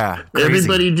planet. Yeah, crazy.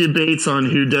 Everybody debates on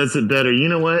who does it better. You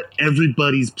know what?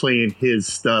 Everybody's playing his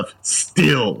stuff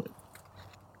still,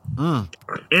 and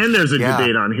there's a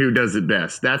debate on who does it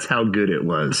best. That's how good it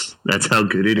was. That's how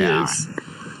good it is.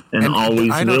 And always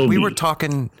will be. We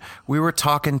were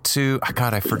talking to,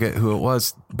 God, I forget who it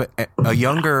was, but a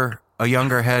younger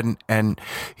head, and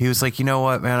he was like, you know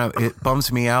what, man, it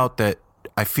bums me out that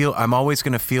I'm always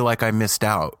going to feel like I missed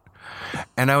out.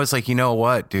 And I was like, you know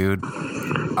what, dude,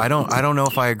 I don't know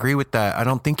if I agree with that. I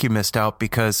don't think you missed out,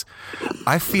 because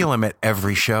I feel him at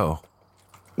every show.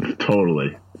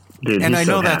 Totally. Dude, and I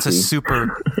know so that's happy. A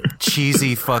super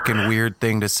cheesy fucking weird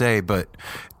thing to say, but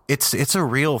it's a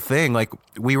real thing. Like,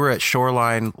 we were at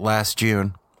Shoreline last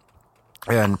June,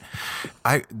 and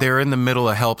they're in the middle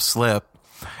of Help Slip,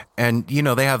 and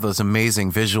they have those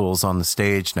amazing visuals on the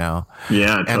stage now.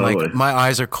 Yeah, totally. And like my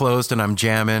eyes are closed and I'm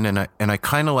jamming, and I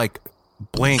kind of like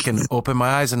blink and open my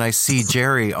eyes and I see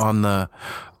Jerry on the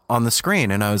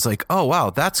screen, and I was like, oh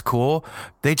wow, that's cool.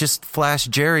 They just flashed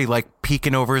Jerry like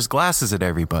peeking over his glasses at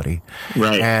everybody.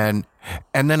 Right.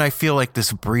 And then I feel like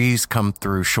this breeze come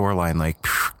through Shoreline, like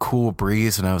cool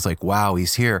breeze. And I was like, wow,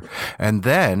 he's here. And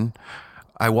then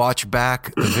I watch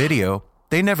back the video.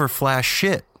 They never flash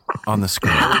shit on the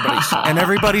screen.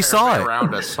 Everybody saw it.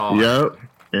 Around us saw it. Yep.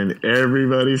 And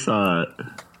everybody saw it.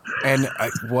 And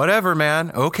whatever,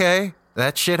 man. Okay.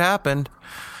 That shit happened.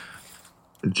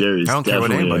 Jerry's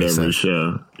definitely at every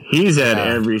show. He's at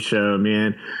every show,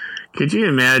 man. Could you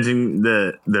imagine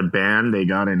the band they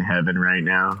got in heaven right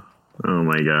now? Oh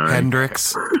my god,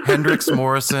 Hendrix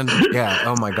Morrison. Yeah.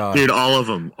 Oh my god, dude, all of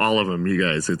them, you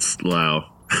guys. It's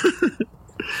wow.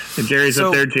 And Jerry's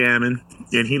up there jamming,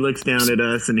 and he looks down at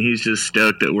us, and he's just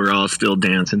stoked that we're all still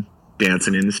dancing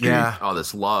in the street. Yeah. Oh,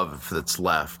 this love that's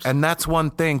left. And that's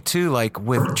one thing too, like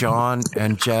with John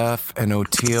and Jeff and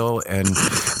O'Teal and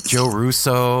Joe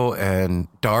Russo and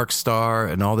Dark Star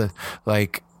and all the,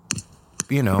 like,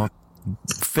 you know,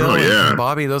 Phil and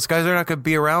Bobby, those guys are not going to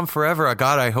be around forever.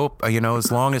 God, I hope, you know,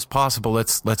 as long as possible,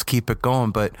 let's keep it going.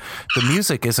 But the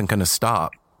music isn't going to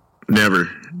stop. Never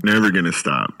going to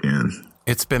stop, man.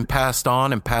 It's been passed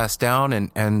on and passed down,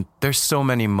 and there's so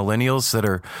many millennials that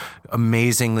are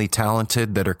amazingly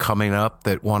talented that are coming up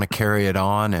that want to carry it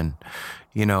on. And,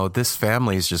 you know, this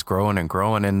family is just growing and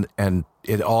growing. And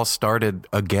it all started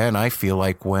again, I feel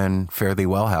like, when Fare Thee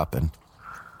Well happened.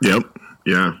 Yep.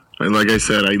 Yeah. And like I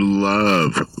said, I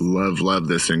love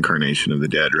this incarnation of the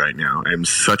Dead right now. I'm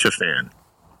such a fan.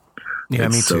 Yeah,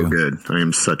 it's me so too. Good. I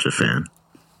am such a fan.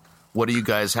 What do you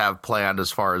guys have planned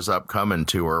as far as upcoming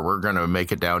tour? We're going to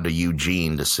make it down to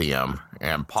Eugene to see him,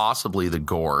 and possibly the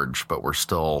Gorge, but we're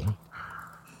still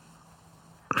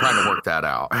trying to work that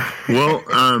out. Well,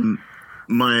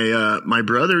 my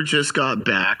brother just got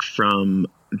back from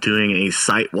doing a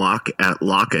site walk at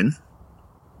Locken.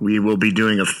 We will be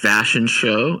doing a fashion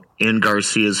show in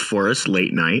Garcia's Forest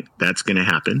late night. That's going to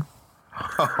happen.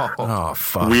 Oh,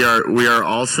 fuck. We are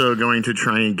also going to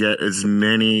try and get as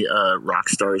many rock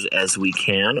stars as we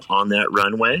can on that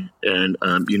runway. And,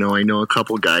 you know, I know a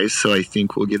couple guys, so I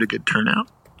think we'll get a good turnout.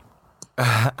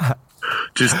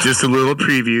 just a little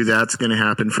preview. That's going to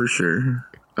happen for sure.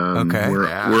 Okay.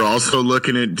 We're also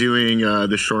looking at doing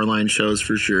the Shoreline shows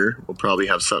for sure. We'll probably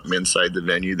have something inside the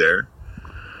venue there.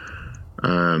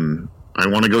 I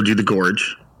want to go do the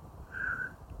Gorge.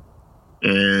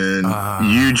 And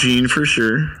Eugene for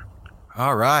sure.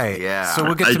 All right. Yeah. So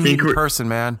we'll get to meet in person,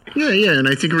 man. Yeah. And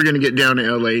I think we're going to get down to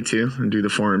LA too and do the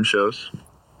forum shows.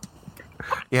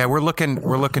 Yeah, we're looking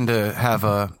to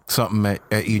have something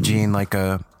at Eugene, like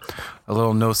a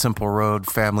little No Simple Road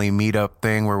family meetup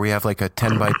thing where we have like a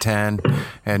 10x10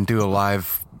 and do a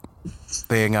live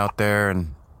thing out there,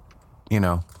 and you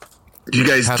know. Do you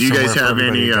guys have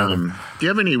any? Do you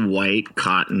have any white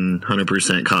cotton,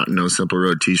 100% cotton, No Simple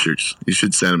Road T-shirts? You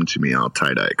should send them to me. I'll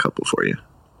tie dye a couple for you.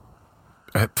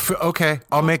 Okay,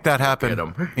 I'll make that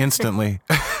happen instantly.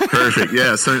 Perfect.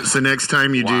 Yeah. So next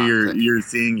time you do your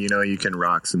thing, you know, you can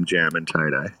rock some Jammin tie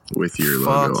dye with your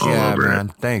logo all over man.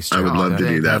 it. Thanks, John. I would love to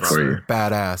do that for you.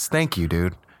 Badass. Thank you,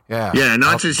 dude. Yeah. Yeah,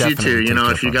 not just you two. You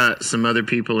know, if you got some other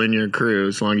people in your crew,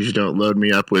 as long as you don't load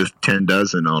me up with 10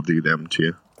 dozen, I'll do them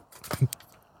too.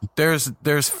 There's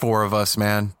 4 of us,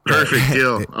 man. Perfect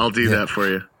deal. I'll do that for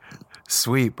you.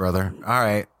 Sweet, brother. All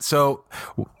right. So,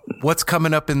 what's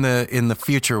coming up in the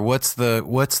future? What's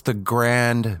the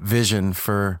grand vision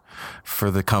for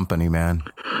the company, man?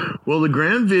 Well, the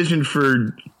grand vision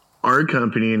for our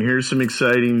company, and here's some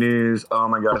exciting news. Oh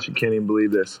my gosh, I can't even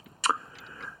believe this.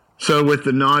 So, with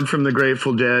the nod from the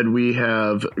Grateful Dead, we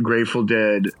have Grateful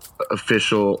Dead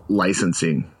official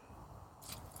licensing.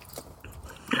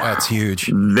 That's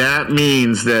huge. That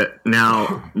means that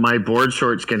now my board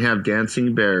shorts can have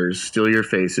Dancing Bears, Steal Your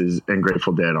Faces, and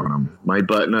Grateful Dead on them. My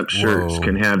button-up shirts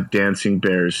can have Dancing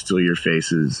Bears, Steal Your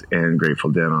Faces, and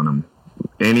Grateful Dead on them.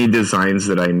 Any designs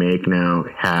that I make now,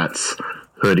 hats,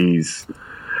 hoodies,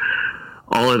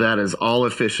 all of that is all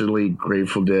officially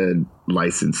Grateful Dead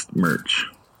licensed merch.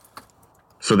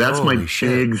 So that's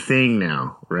big thing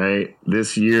now, right?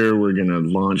 This year, we're going to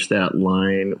launch that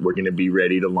line. We're going to be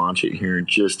ready to launch it here in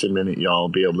just a minute. Y'all will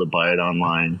be able to buy it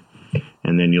online,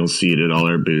 and then you'll see it at all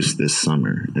our booths this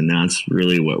summer. And that's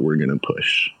really what we're going to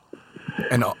push.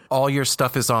 And all your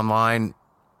stuff is online.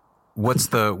 What's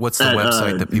the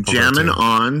website that people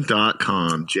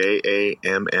Jamminon.com,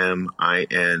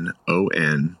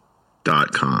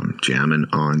 JAMMINON.com,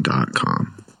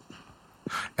 jamminon.com.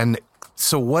 And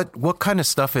so what kind of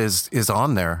stuff is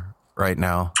on there right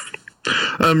now?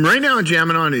 Right now,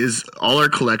 Jammin' is all our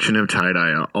collection of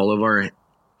tie-dye, all of our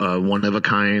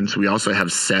one-of-a-kinds. We also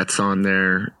have sets on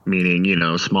there, meaning, you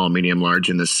know, small, medium,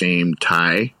 large in the same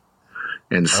tie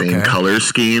and same color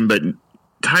scheme. But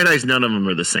tie-dyes, none of them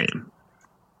are the same.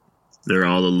 They're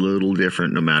all a little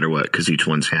different no matter what, because each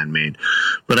one's handmade.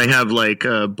 But I have like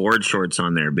board shorts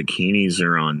on there. Bikinis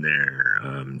are on there.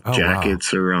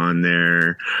 Jackets are on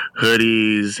there.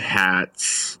 Hoodies,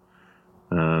 hats.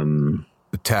 The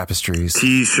tapestries.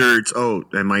 T-shirts. Oh,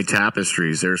 and my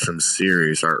tapestries. There's some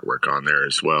serious artwork on there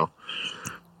as well.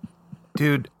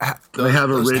 Dude, I have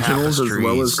originals as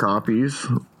well as copies.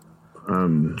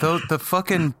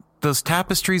 Those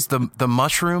tapestries, the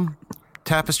mushroom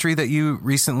tapestry that you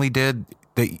recently did,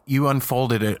 that you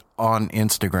unfolded it on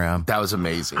Instagram. That was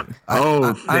amazing.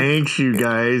 Thanks, you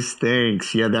guys.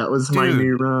 Thanks. Yeah, that was my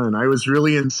new run. I was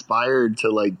really inspired to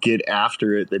like get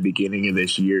after it at the beginning of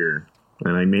this year,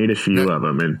 and I made a few of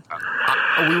them. And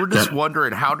we were just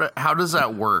wondering how does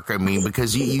that work? I mean,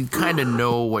 because you kind of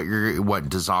know what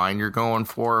design you're going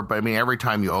for, but I mean, every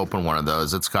time you open one of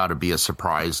those, it's got to be a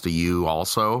surprise to you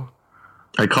also.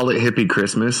 I call it hippie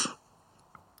Christmas.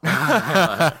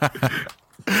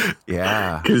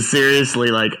 Yeah. Because seriously,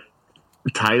 like,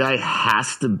 tie-dye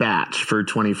has to batch for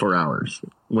 24 hours.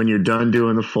 When you're done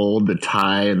doing the fold, the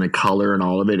tie and the color and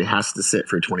all of it, it has to sit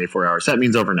for 24 hours. That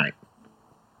means overnight.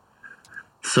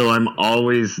 So I'm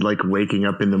always like waking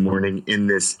up in the morning in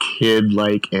this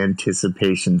kid-like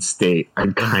anticipation state. I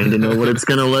kind of know what it's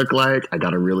going to look like. I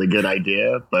got a really good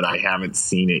idea, but I haven't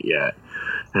seen it yet.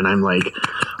 And I'm like,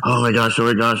 oh my gosh,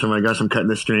 I'm cutting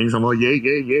the strings. I'm all, yay,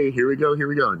 here we go.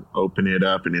 And open it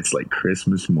up, and it's like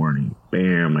Christmas morning.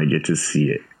 Bam, I get to see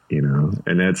it, you know?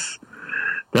 And that's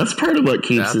part of what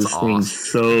keeps this thing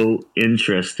so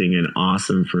interesting and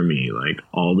awesome for me, like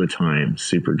all the time.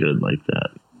 Super good like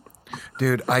that.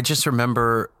 Dude, I just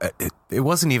remember it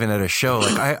wasn't even at a show.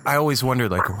 Like I always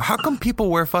wondered, like, how come people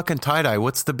wear fucking tie-dye?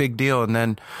 What's the big deal? And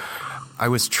then I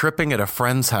was tripping at a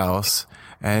friend's house,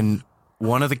 and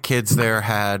one of the kids there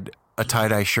had a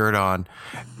tie-dye shirt on,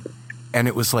 and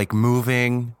it was like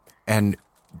moving, and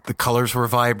the colors were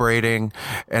vibrating,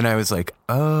 and I was like,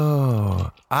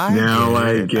 oh,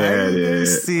 I get it.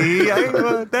 See,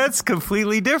 that's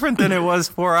completely different than it was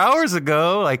 4 hours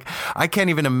ago. Like, I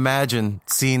can't even imagine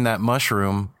seeing that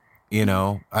mushroom. You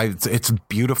know, it's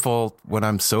beautiful when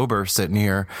I'm sober sitting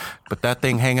here, but that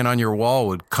thing hanging on your wall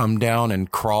would come down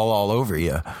and crawl all over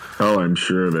you. Oh, I'm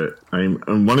sure of it.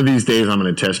 One of these days I'm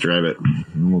going to test drive it.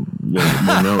 We'll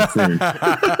know soon.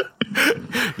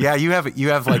 Yeah, you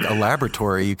have like a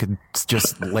laboratory. You could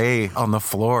just lay on the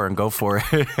floor and go for it.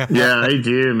 Yeah, I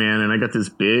do, man. And I got this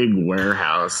big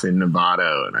warehouse in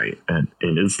Nevada, and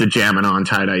it's the Jammin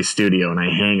tie-dye studio, and I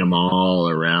hang them all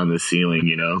around the ceiling,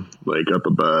 you know, like up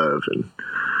above. And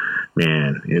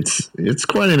man, it's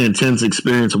quite an intense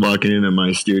experience walking into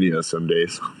my studio some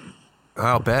days.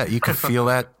 I'll bet you could feel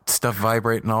that stuff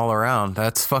vibrating all around.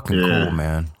 That's fucking cool,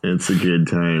 man. It's a good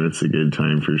time. It's a good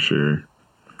time for sure.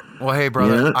 Well, hey,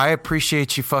 brother, I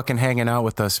appreciate you fucking hanging out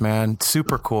with us, man.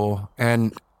 Super cool.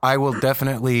 And I will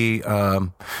definitely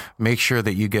make sure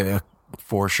that you get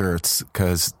 4 shirts,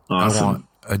 because awesome. I want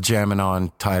a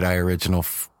Jammin tie-dye original.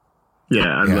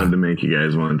 I'd love to make you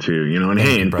guys one too, you know.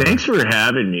 And thanks for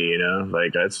having me, you know.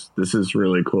 Like, this is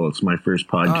really cool. It's my first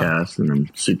podcast, and I'm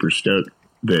super stoked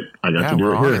that I got to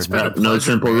do it here. It's been a pleasure, No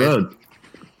Simple Road.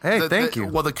 Hey, thank you.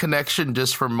 Well, the connection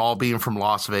just from all being from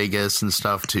Las Vegas and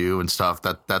stuff too,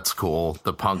 that's cool.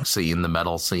 The punk scene, the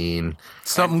metal scene.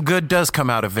 Something good does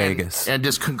come out of Vegas. And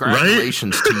just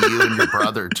congratulations to you and your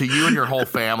brother, to you and your whole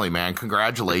family, man.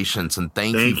 Congratulations, and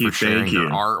thank you for sharing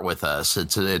your art with us.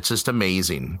 It's just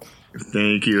amazing.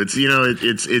 Thank you. It's, you know,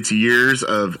 it's years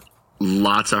of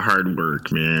lots of hard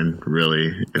work, man.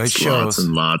 Really, it's lots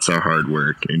and lots of hard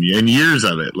work, and years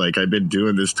of it. Like, I've been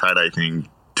doing this tie-dye thing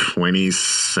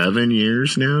 27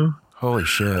 years now. Holy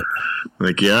shit.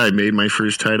 Like, I made my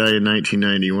first tie-dye in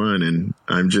 1991, and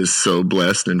I'm just so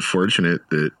blessed and fortunate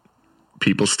that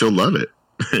people still love it.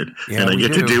 And I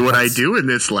get to do what I do in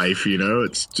this life, you know.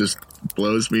 It's just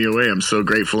blows me away. I'm so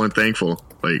grateful and thankful.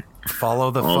 Like, follow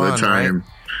the all fun, the time. Right?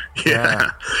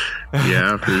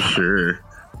 Yeah, for sure.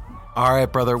 All right,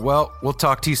 brother. Well, we'll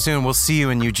talk to you soon. We'll see you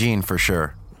in Eugene for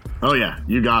sure. Oh, yeah.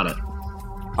 You got it.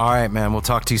 All right, man. We'll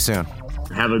talk to you soon.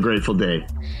 Have a grateful day.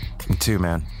 You too,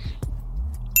 man.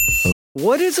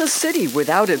 What is a city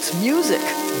without its music?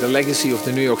 The legacy of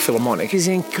the New York Philharmonic is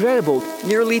incredible.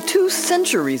 Nearly 2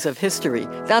 centuries of history.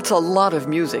 That's a lot of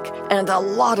music and a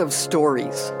lot of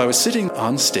stories. I was sitting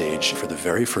on stage for the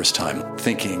very first time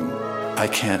thinking, I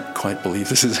can't quite believe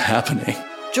this is happening.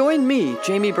 Join me,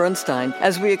 Jamie Bernstein,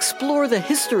 as we explore the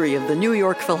history of the New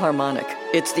York Philharmonic.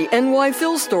 It's the NY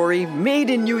Phil story made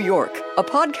in New York, a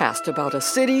podcast about a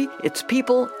city, its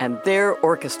people, and their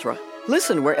orchestra.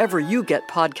 Listen wherever you get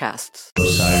podcasts.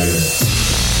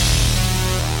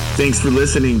 Thanks for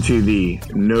listening to the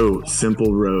No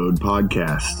Simple Road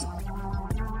podcast.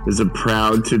 Is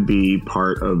proud to be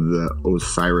part of the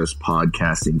Osiris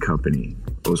Podcasting Company.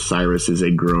 Osiris is a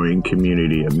growing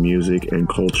community of music and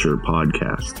culture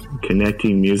podcast,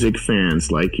 connecting music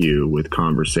fans like you with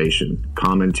conversation,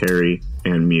 commentary,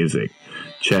 and music.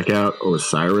 Check out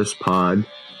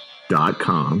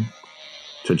osirispod.com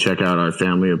to check out our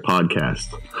family of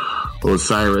podcasts.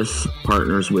 Osiris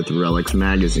partners with Relics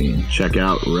Magazine. Check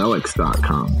out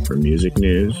relics.com for music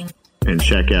news, and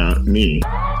check out me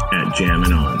at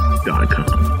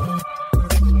jamminon.com.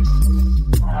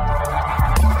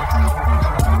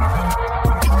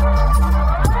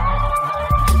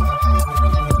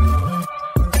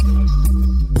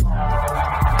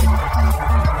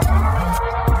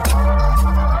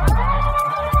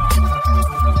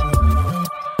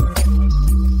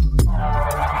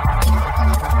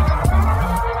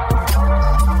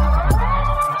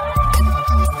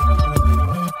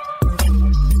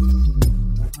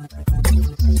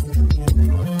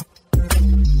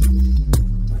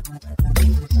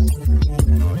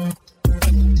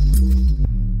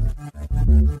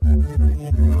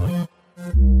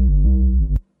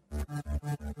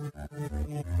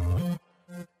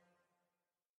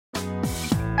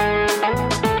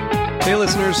 Hey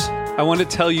listeners, I want to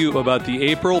tell you about the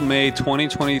April-May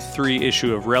 2023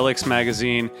 issue of Relics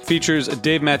Magazine. It features a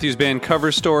Dave Matthews Band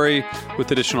cover story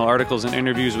with additional articles and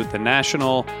interviews with The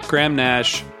National, Graham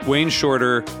Nash, Wayne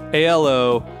Shorter,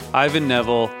 ALO, Ivan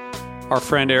Neville, our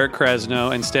friend Eric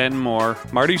Krasno and Stanton Moore,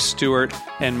 Marty Stewart,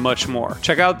 and much more.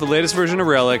 Check out the latest version of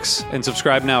Relics and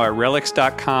subscribe now at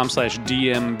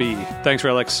relics.com/DMB. Thanks,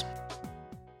 Relics.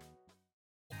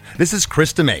 This is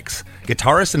Krista Makes,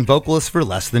 guitarist and vocalist for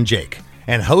Less Than Jake,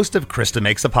 and host of Krista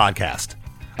Makes a Podcast,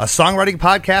 a songwriting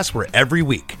podcast where every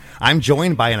week I'm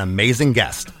joined by an amazing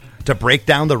guest to break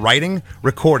down the writing,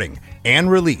 recording, and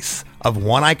release of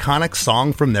one iconic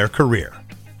song from their career.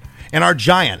 In our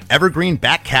giant evergreen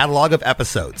back catalog of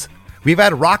episodes, we've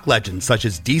had rock legends such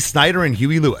as Dee Snider and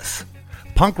Huey Lewis,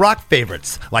 punk rock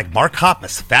favorites like Mark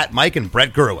Hoppus, Fat Mike, and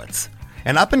Brett Gurewitz,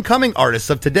 and up-and-coming artists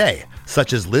of today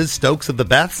such as Liz Stokes of the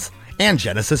Beths and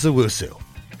Genesis Owusu.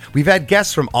 We've had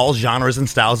guests from all genres and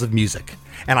styles of music,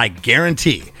 and I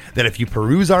guarantee that if you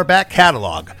peruse our back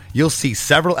catalog, you'll see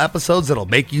several episodes that'll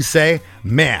make you say,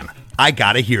 man, I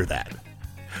gotta hear that.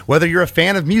 Whether you're a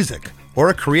fan of music or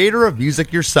a creator of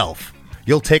music yourself,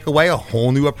 you'll take away a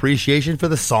whole new appreciation for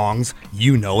the songs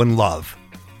you know and love.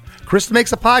 Krista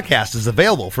Makes a Podcast is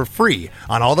available for free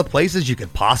on all the places you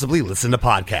could possibly listen to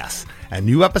podcasts, and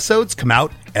new episodes come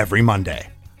out every Monday.